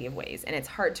variety of ways. And it's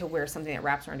hard to wear something that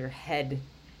wraps around your head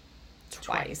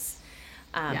twice.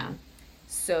 Yeah.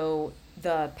 So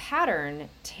the pattern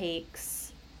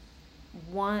takes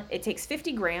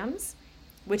 50 grams,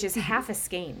 which is half a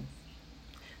skein.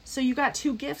 So you got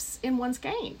 2 gifts in one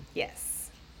skein.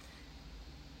 Yes.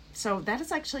 So that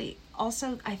is actually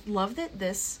also, I love that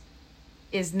this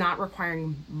is not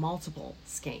requiring multiple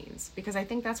skeins, because I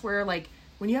think that's where, like,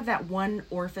 when you have that one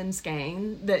orphan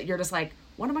skein that you're just like,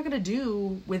 what am I going to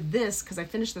do with this? Because I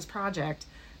finished this project.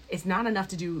 It's not enough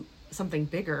to do something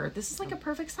bigger. This is like a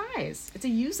perfect size. It's a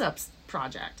use-up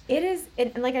project. It is.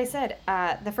 And like I said,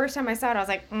 the first time I saw it, I was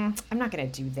like, I'm not going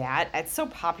to do that. It's so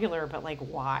popular, but like,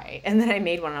 why? And then I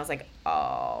made one and I was like,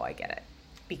 oh, I get it.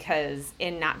 Because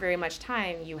in not very much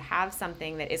time, you have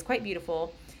something that is quite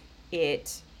beautiful.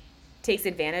 It takes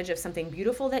advantage of something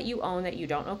beautiful that you own that you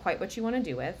don't know quite what you want to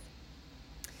do with.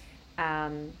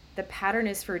 The pattern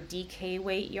is for DK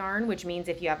weight yarn, which means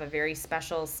if you have a very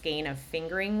special skein of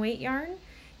fingering weight yarn,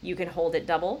 you can hold it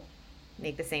double,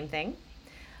 make the same thing.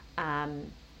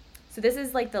 So this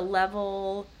is like the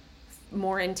level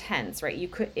more intense, right?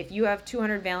 If you have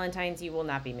 200 Valentines, you will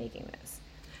not be making this.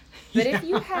 But if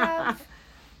you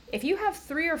have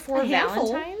 3 or 4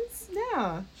 Valentines,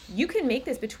 Yeah. you can make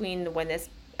this between when this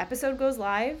episode goes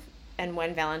live and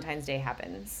when Valentine's Day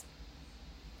happens.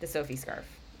 The Sophie scarf.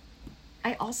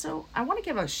 I want to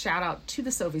give a shout out to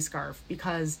the Sophie scarf,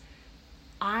 because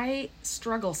I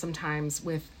struggle sometimes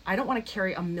with, I don't want to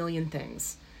carry a million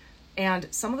things. And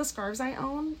some of the scarves I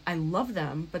own, I love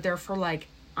them, but they're for like,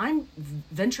 I'm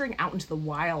venturing out into the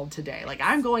wild today. Like,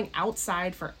 I'm going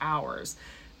outside for hours.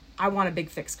 I want a big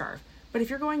thick scarf. But if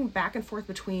you're going back and forth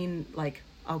between like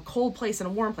a cold place and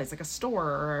a warm place, like a store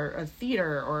or a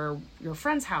theater or your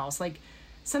friend's house, like,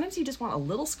 sometimes you just want a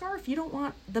little scarf. You don't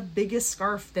want the biggest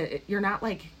scarf that you're not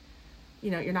like,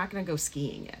 you're not going to go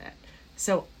skiing in it.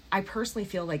 So I personally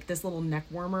feel like this little neck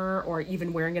warmer, or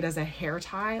even wearing it as a hair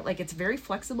tie, like, it's very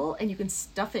flexible and you can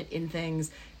stuff it in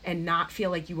things and not feel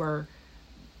like you are,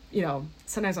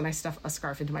 sometimes when I stuff a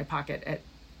scarf into my pocket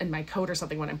in my coat or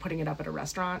something when I'm putting it up at a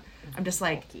restaurant, I'm just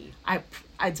like, bulky.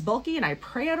 It's bulky and I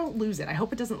pray I don't lose it. I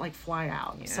hope it doesn't like fly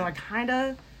out. Yeah. So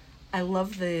I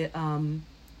love the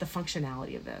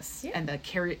functionality of this, Yeah. and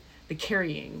the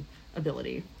carrying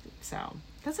ability. So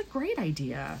that's a great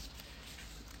idea.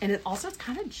 And it's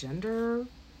kind of gender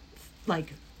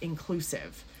like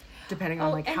inclusive, depending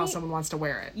on like how someone wants to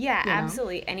wear it. Yeah, you know?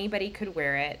 absolutely. Anybody could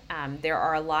wear it. There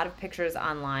are a lot of pictures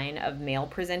online of male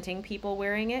presenting people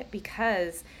wearing it,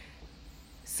 because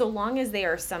so long as they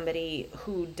are somebody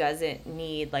who doesn't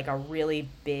need like a really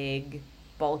big,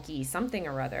 bulky something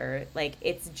or other, like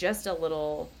it's just a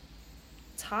little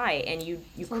tie, and you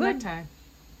could necktie.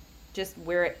 just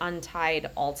wear it untied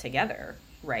altogether,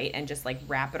 right? And just like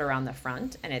wrap it around the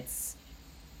front, and it's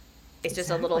just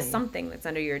a little something that's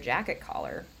under your jacket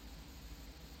collar.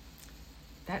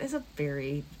 That is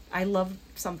I love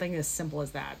something as simple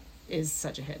as that is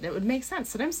such a hit. It would make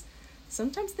sense.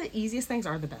 Sometimes the easiest things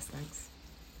are the best things.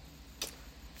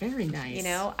 Very nice. You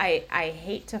know, I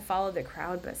hate to follow the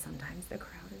crowd, but sometimes the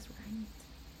crowd is right.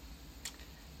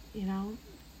 You know,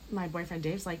 my boyfriend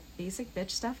Dave's like, basic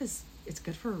bitch stuff it's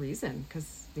good for a reason,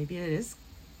 because maybe it is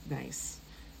nice.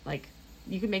 Like,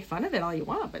 you can make fun of it all you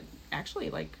want, but actually,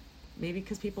 like, maybe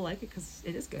because people like it because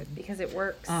it is good. Because it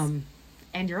works.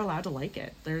 And you're allowed to like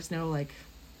it. There's no, like,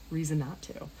 reason not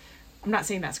to. I'm not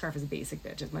saying that scarf is a basic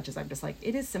bitch as much as I'm just like,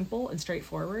 it is simple and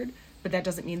straightforward, but that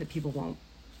doesn't mean that people won't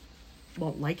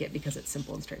like it because it's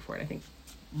simple and straightforward. I think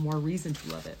more reason to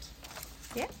love it.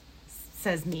 Yeah.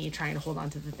 Says me trying to hold on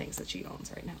to the things that she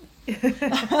owns right now.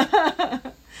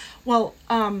 Well,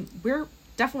 we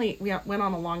went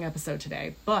on a long episode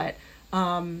today, but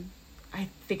I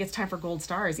think it's time for gold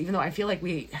stars, even though I feel like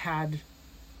we had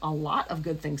a lot of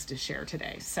good things to share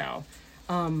today. So,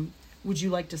 would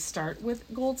you like to start with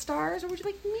gold stars, or would you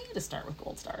like me to start with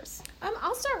gold stars?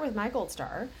 I'll start with my gold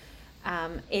star.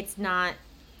 It's not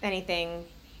anything,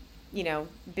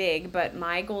 big, but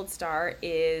my gold star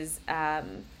is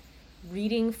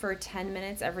reading for 10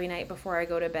 minutes every night before I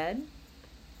go to bed.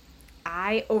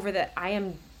 I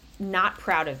am not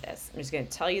proud of this. I'm just going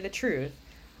to tell you the truth.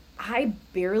 I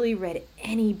barely read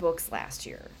any books last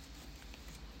year.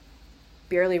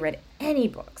 Barely read any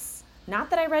books. Not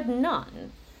that I read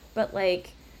none, but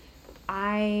like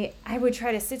I would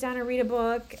try to sit down and read a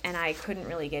book, and I couldn't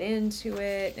really get into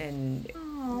it, and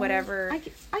whatever.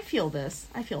 I feel this.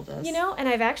 And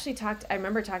I've actually I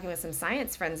remember talking with some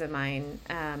science friends of mine,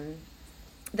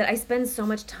 that I spend so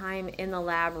much time in the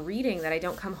lab reading that I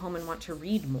don't come home and want to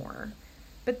read more.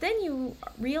 But then you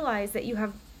realize that you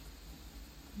have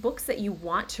books that you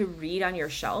want to read on your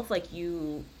shelf,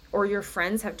 or your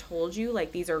friends have told you,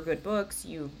 like, these are good books.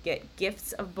 You get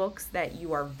gifts of books that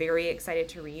you are very excited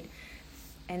to read.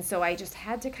 And so I just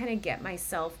had to kind of get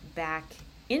myself back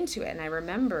into it. And I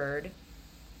remembered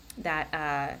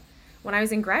that when I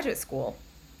was in graduate school,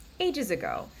 ages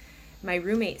ago, my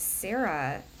roommate,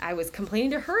 Sarah, I was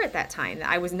complaining to her at that time that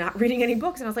I was not reading any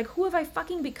books. And I was like, who have I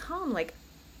fucking become? Like,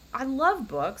 I love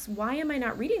books. Why am I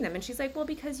not reading them? And she's like, well,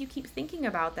 because you keep thinking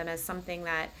about them as something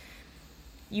that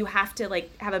you have to,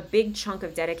 like, have a big chunk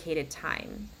of dedicated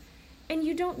time. And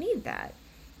you don't need that.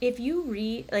 If you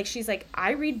read, like, she's like,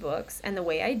 I read books, and the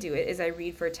way I do it is I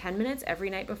read for 10 minutes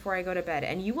every night before I go to bed.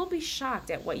 And you will be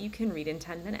shocked at what you can read in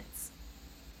 10 minutes.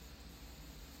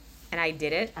 And I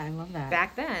did it. I love that.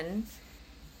 Back then.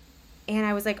 And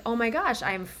I was like, oh my gosh,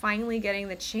 I am finally getting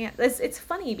the chance. It's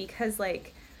funny because,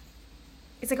 like,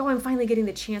 it's like, oh, I'm finally getting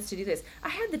the chance to do this. I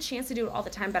had the chance to do it all the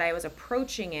time, but I was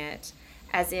approaching it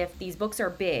as if these books are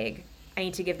big. I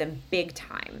need to give them big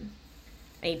time.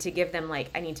 I need to give them, like,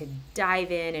 I need to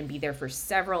dive in and be there for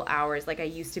several hours like I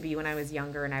used to be when I was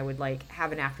younger, and I would, like,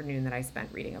 have an afternoon that I spent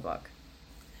reading a book.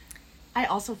 I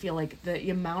also feel like the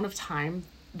amount of time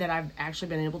that I've actually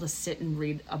been able to sit and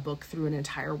read a book through an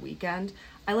entire weekend,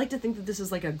 I like to think that this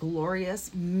is like a glorious,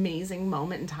 amazing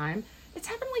moment in time. It's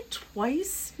happened like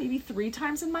twice, maybe 3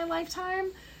 times in my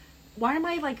lifetime. Why am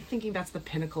I like thinking that's the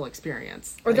pinnacle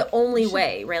experience? Or like, the only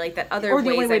way, right? Like that other or the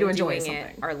ways only way to I'm enjoy doing something.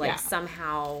 it are like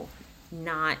somehow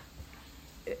not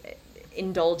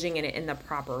indulging in it in the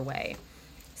proper way.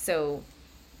 So,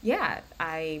 yeah,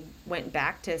 I went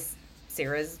back to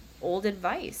Sarah's old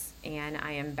advice, and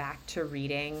I am back to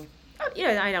reading.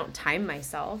 I don't time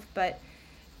myself, but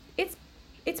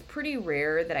it's pretty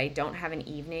rare that I don't have an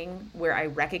evening where I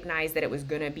recognize that it was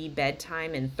going to be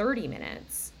bedtime in 30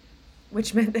 minutes,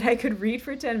 which meant that I could read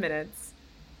for 10 minutes,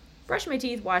 brush my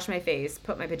teeth, wash my face,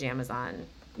 put my pajamas on,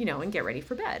 and get ready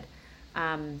for bed.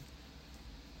 And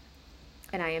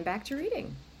I am back to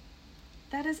reading.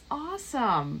 That is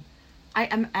awesome. I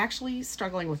am actually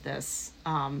struggling with this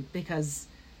because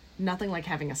nothing like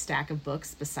having a stack of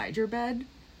books beside your bed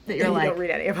that you're like, you don't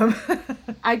read any of them.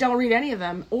 I don't read any of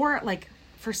them. Or like,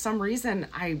 for some reason,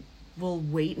 I will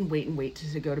wait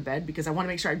to go to bed because I want to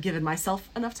make sure I've given myself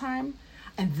enough time,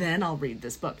 and then I'll read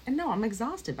this book. And no, I'm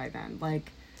exhausted by then.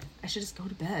 Like, I should just go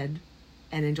to bed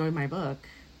and enjoy my book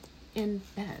in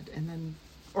bed and then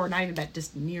or not even bed,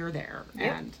 just near there,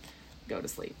 Yep. and go to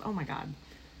sleep. Oh my God.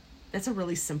 That's a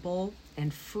really simple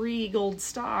and free gold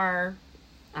star.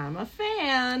 I'm a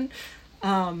fan.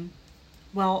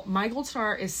 Well, my gold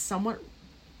star is somewhat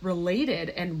related,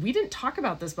 and we didn't talk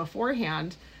about this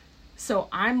beforehand, so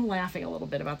I'm laughing a little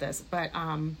bit about this. But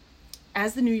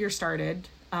as the new year started,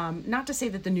 not to say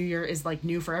that the new year is like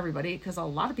new for everybody, because a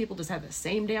lot of people just have the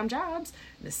same damn jobs,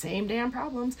 the same damn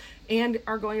problems, and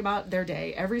are going about their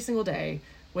day every single day,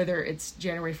 whether it's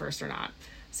January 1st or not.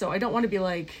 So I don't want to be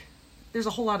like, there's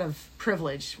a whole lot of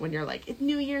privilege when you're like, it's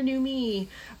new year, new me.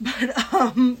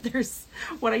 But there's,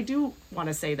 what I do want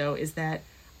to say though, is that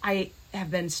I have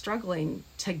been struggling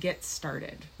to get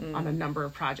started on a number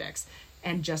of projects.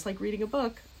 And just like reading a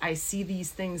book, I see these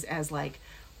things as like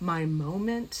my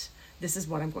moment. This is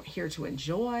what I'm here to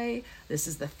enjoy. This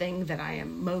is the thing that I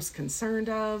am most concerned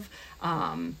of.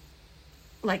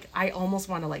 Like, I almost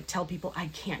want to like tell people I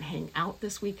can't hang out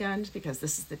this weekend because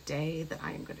this is the day that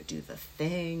I am going to do the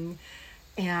thing.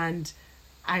 And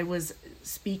I was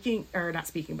speaking, or not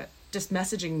speaking, but just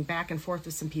messaging back and forth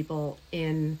with some people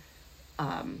in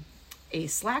a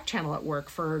Slack channel at work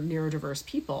for neurodiverse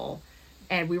people.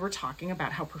 And we were talking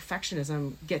about how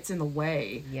perfectionism gets in the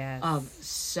way Yes. of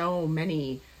so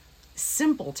many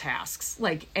simple tasks.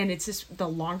 Like, and it's just the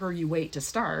longer you wait to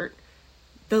start,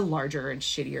 the larger and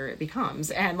shittier it becomes.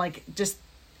 And like,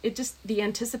 the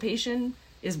anticipation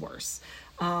is worse.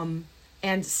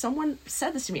 And someone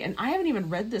said this to me, and I haven't even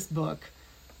read this book,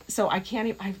 so I can't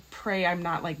even, I pray I'm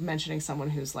not like mentioning someone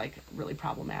who's like really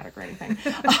problematic or anything.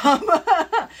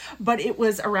 But it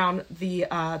was around the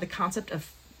concept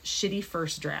of shitty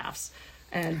first drafts.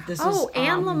 And this is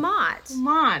Anne Lamott.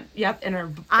 Lamott. Yep. And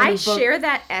her I book. share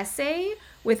that essay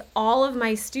with all of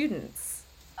my students.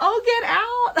 Oh, get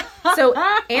out. So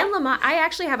Anne Lamott, I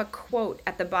actually have a quote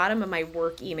at the bottom of my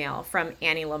work email from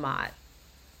Annie Lamott,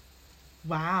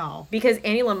 Wow. because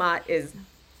Annie Lamott is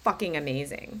fucking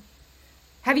amazing.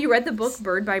 Have you read the book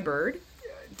Bird by Bird?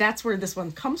 That's where this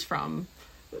one comes from.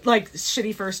 Like,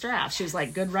 shitty first draft. She's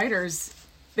like, good writers,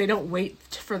 they don't wait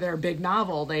for their big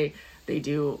novel. They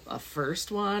do a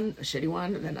first one, a shitty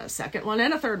one, and then a second one,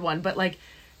 and a third one. But like,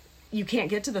 you can't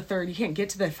get to the third, you can't get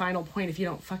to the final point if you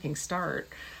don't fucking start.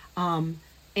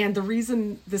 And the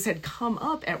reason this had come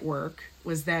up at work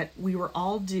was that we were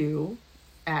all due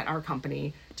at our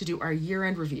company to do our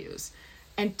year-end reviews.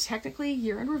 And technically,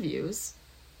 year-end reviews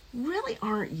really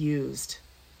aren't used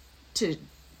to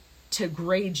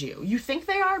grade you. You think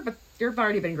they are, but you've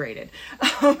already been graded.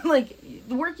 Like,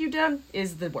 the work you've done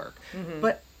is the work. Mm-hmm.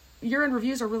 But year-end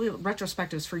reviews are really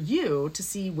retrospectives for you to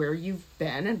see where you've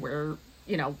been and where,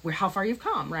 how far you've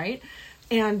come, right?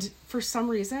 And for some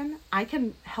reason, I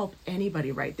can help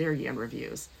anybody write their year-end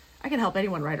reviews. I can help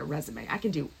anyone write a resume. I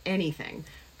can do anything.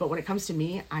 But when it comes to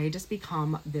me, I just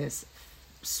become this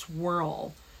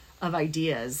swirl of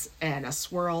ideas and a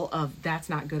swirl of that's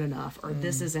not good enough, or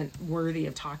this isn't worthy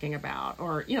of talking about,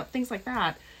 or, things like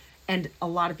that. And a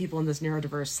lot of people in this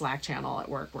neurodiverse Slack channel at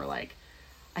work were like,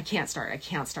 I can't start.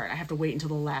 I have to wait until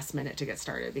the last minute to get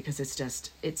started because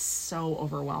it's so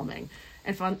overwhelming.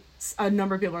 And a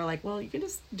number of people are like, well, you can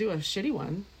just do a shitty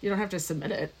one. You don't have to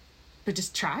submit it, but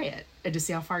just try it and just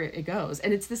see how far it goes.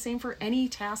 And it's the same for any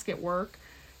task at work,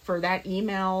 for that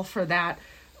email, for that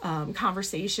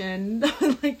conversation.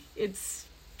 Like, it's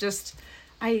just,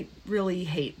 I really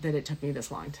hate that it took me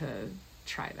this long to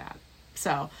try that.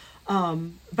 So,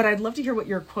 but I'd love to hear what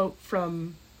your quote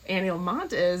from Annie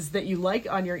Lamott is that you like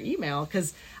on your email,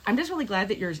 because I'm just really glad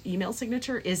that your email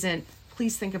signature isn't,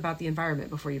 please think about the environment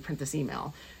before you print this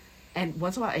email. And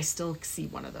once in a while, I still see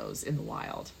one of those in the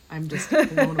wild. I'm just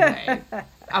blown away.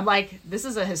 I'm like, this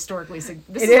is a historically...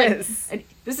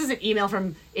 This is an email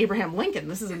from Abraham Lincoln.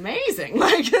 This is amazing.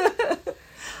 Like,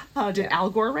 did Al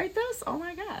Gore write this? Oh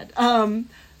my God.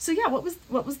 So yeah, what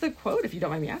was the quote, if you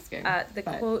don't mind me asking?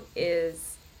 Quote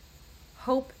is,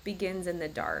 hope begins in the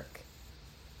dark.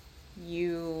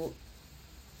 You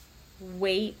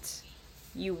wait,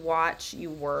 you watch, you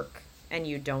work, and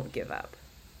you don't give up.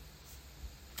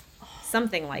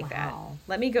 Something like that.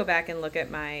 Let me go back and look at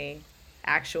my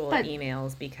actual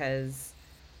emails, because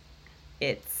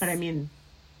it's...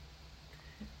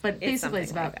 But basically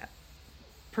it's about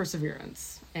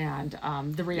perseverance and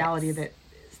the reality that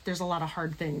there's a lot of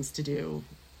hard things to do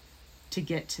to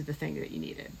get to the thing that you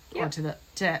needed, or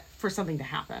for something to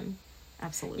happen.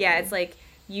 Absolutely. Yeah, it's like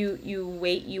you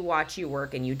wait, you watch, you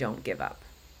work, and you don't give up.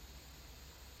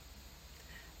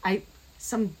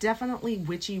 Some definitely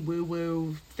witchy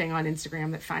woo-woo thing on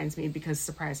Instagram that finds me, because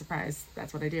surprise, surprise,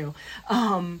 that's what I do.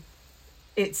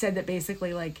 It said that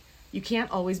basically, like, you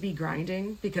can't always be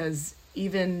grinding, because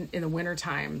even in the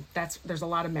wintertime, there's a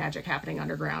lot of magic happening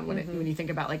underground when you think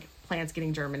about like plants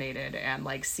getting germinated and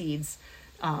like seeds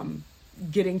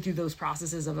getting through those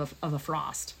processes of a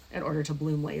frost in order to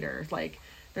bloom later. Like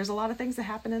there's a lot of things that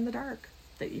happen in the dark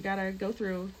that you gotta go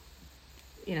through,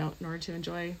 in order to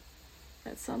enjoy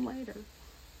that sun later.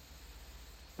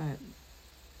 But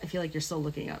I feel like you're still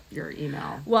looking up your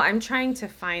email. Well, I'm trying to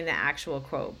find the actual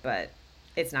quote, but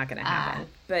it's not going to happen.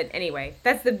 But anyway,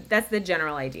 that's the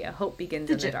general idea. Hope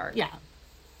begins in the dark. Yeah.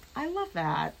 I love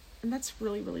that. And that's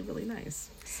really, really, really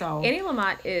nice. So Annie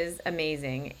Lamott is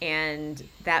amazing. And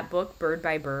that book, Bird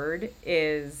by Bird,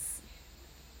 it's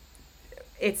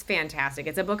fantastic.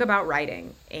 It's a book about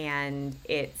writing, and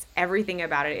everything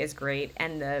about it is great.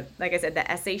 And like I said, the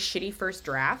essay Shitty First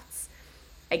Drafts,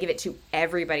 I give it to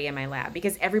everybody in my lab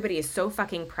because everybody is so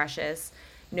fucking precious.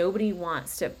 Nobody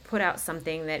wants to put out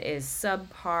something that is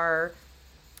subpar.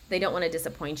 They don't want to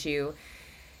disappoint you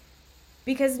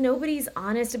because nobody's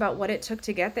honest about what it took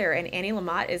to get there. And Annie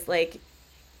Lamott is like,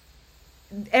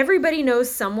 everybody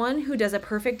knows someone who does a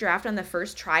perfect draft on the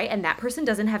first try, and that person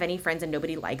doesn't have any friends and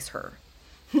nobody likes her.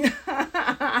 Because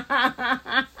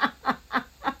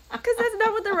that's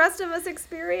not what the rest of us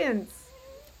experience.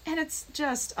 And it's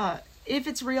just, if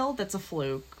it's real, that's a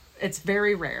fluke. It's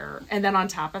very rare. And then on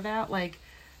top of that, like,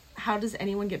 how does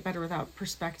anyone get better without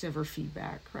perspective or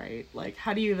feedback, right? Like,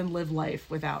 how do you even live life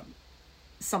without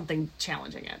something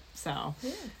challenging it? So,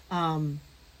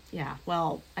 yeah,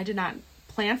 well, I did not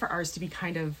plan for ours to be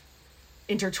kind of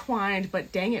intertwined,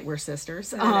 but dang it, we're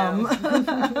sisters.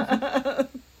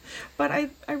 But I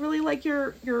really like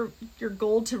your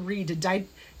goal to read,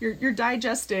 you're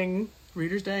digesting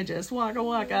Reader's Digest, waka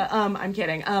waka. I'm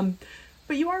kidding.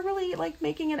 But you are really like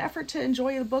making an effort to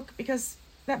enjoy the book because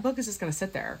that book is just going to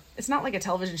sit there. It's not like a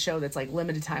television show that's like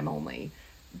limited time only.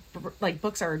 Like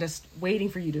books are just waiting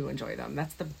for you to enjoy them.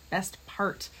 That's the best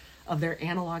part of their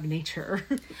analog nature.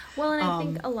 Well, and I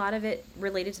think a lot of it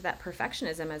related to that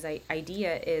perfectionism as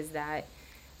idea is that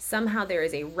somehow there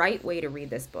is a right way to read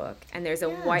this book, and there's a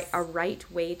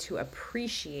right way to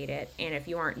appreciate it. And if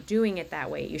you aren't doing it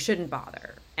that way, you shouldn't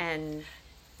bother. And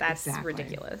that's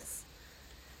ridiculous.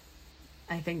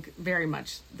 I think very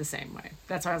much the same way.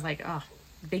 That's why I was like, oh,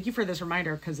 thank you for this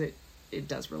reminder, because it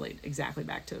does relate exactly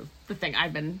back to the thing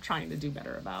I've been trying to do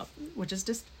better about, which is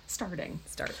just starting.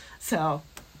 So,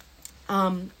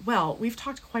 well, we've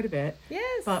talked quite a bit.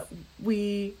 Yes. But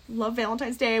we love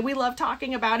Valentine's Day. We love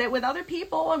talking about it with other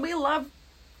people, and we love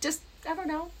just, I don't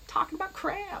know, talking about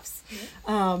crafts.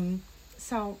 Yeah.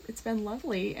 So it's been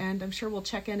lovely, and I'm sure we'll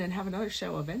check in and have another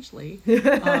show eventually.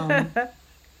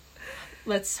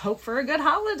 Let's hope for a good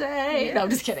holiday. Yeah. No, I'm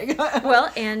just kidding.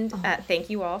 Well, and thank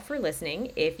you all for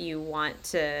listening. If you want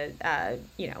to,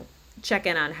 check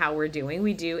in on how we're doing,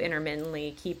 we do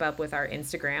intermittently keep up with our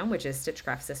Instagram, which is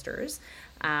Stitchcraft Sisters.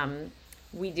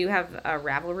 We do have a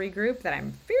Ravelry group that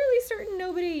I'm fairly certain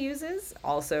nobody uses,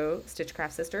 also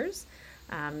Stitchcraft Sisters.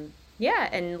 Yeah,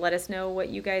 and let us know what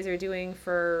you guys are doing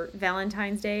for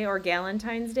Valentine's Day or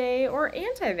Galentine's Day or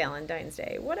anti-Valentine's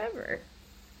Day, whatever.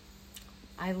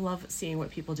 I love seeing what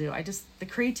people do. The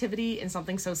creativity in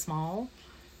something so small,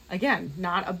 again,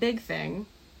 not a big thing,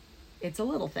 it's a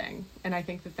little thing. And I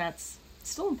think that that's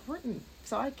still important.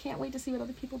 So I can't wait to see what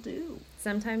other people do.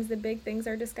 Sometimes the big things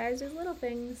are disguised as little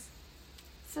things.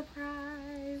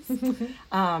 Surprise.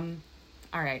 All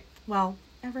right. Well,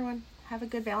 everyone, have a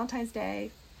good Valentine's Day.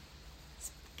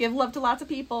 Give love to lots of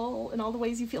people in all the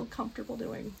ways you feel comfortable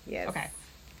doing. Yes. Okay.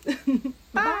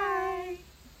 Bye.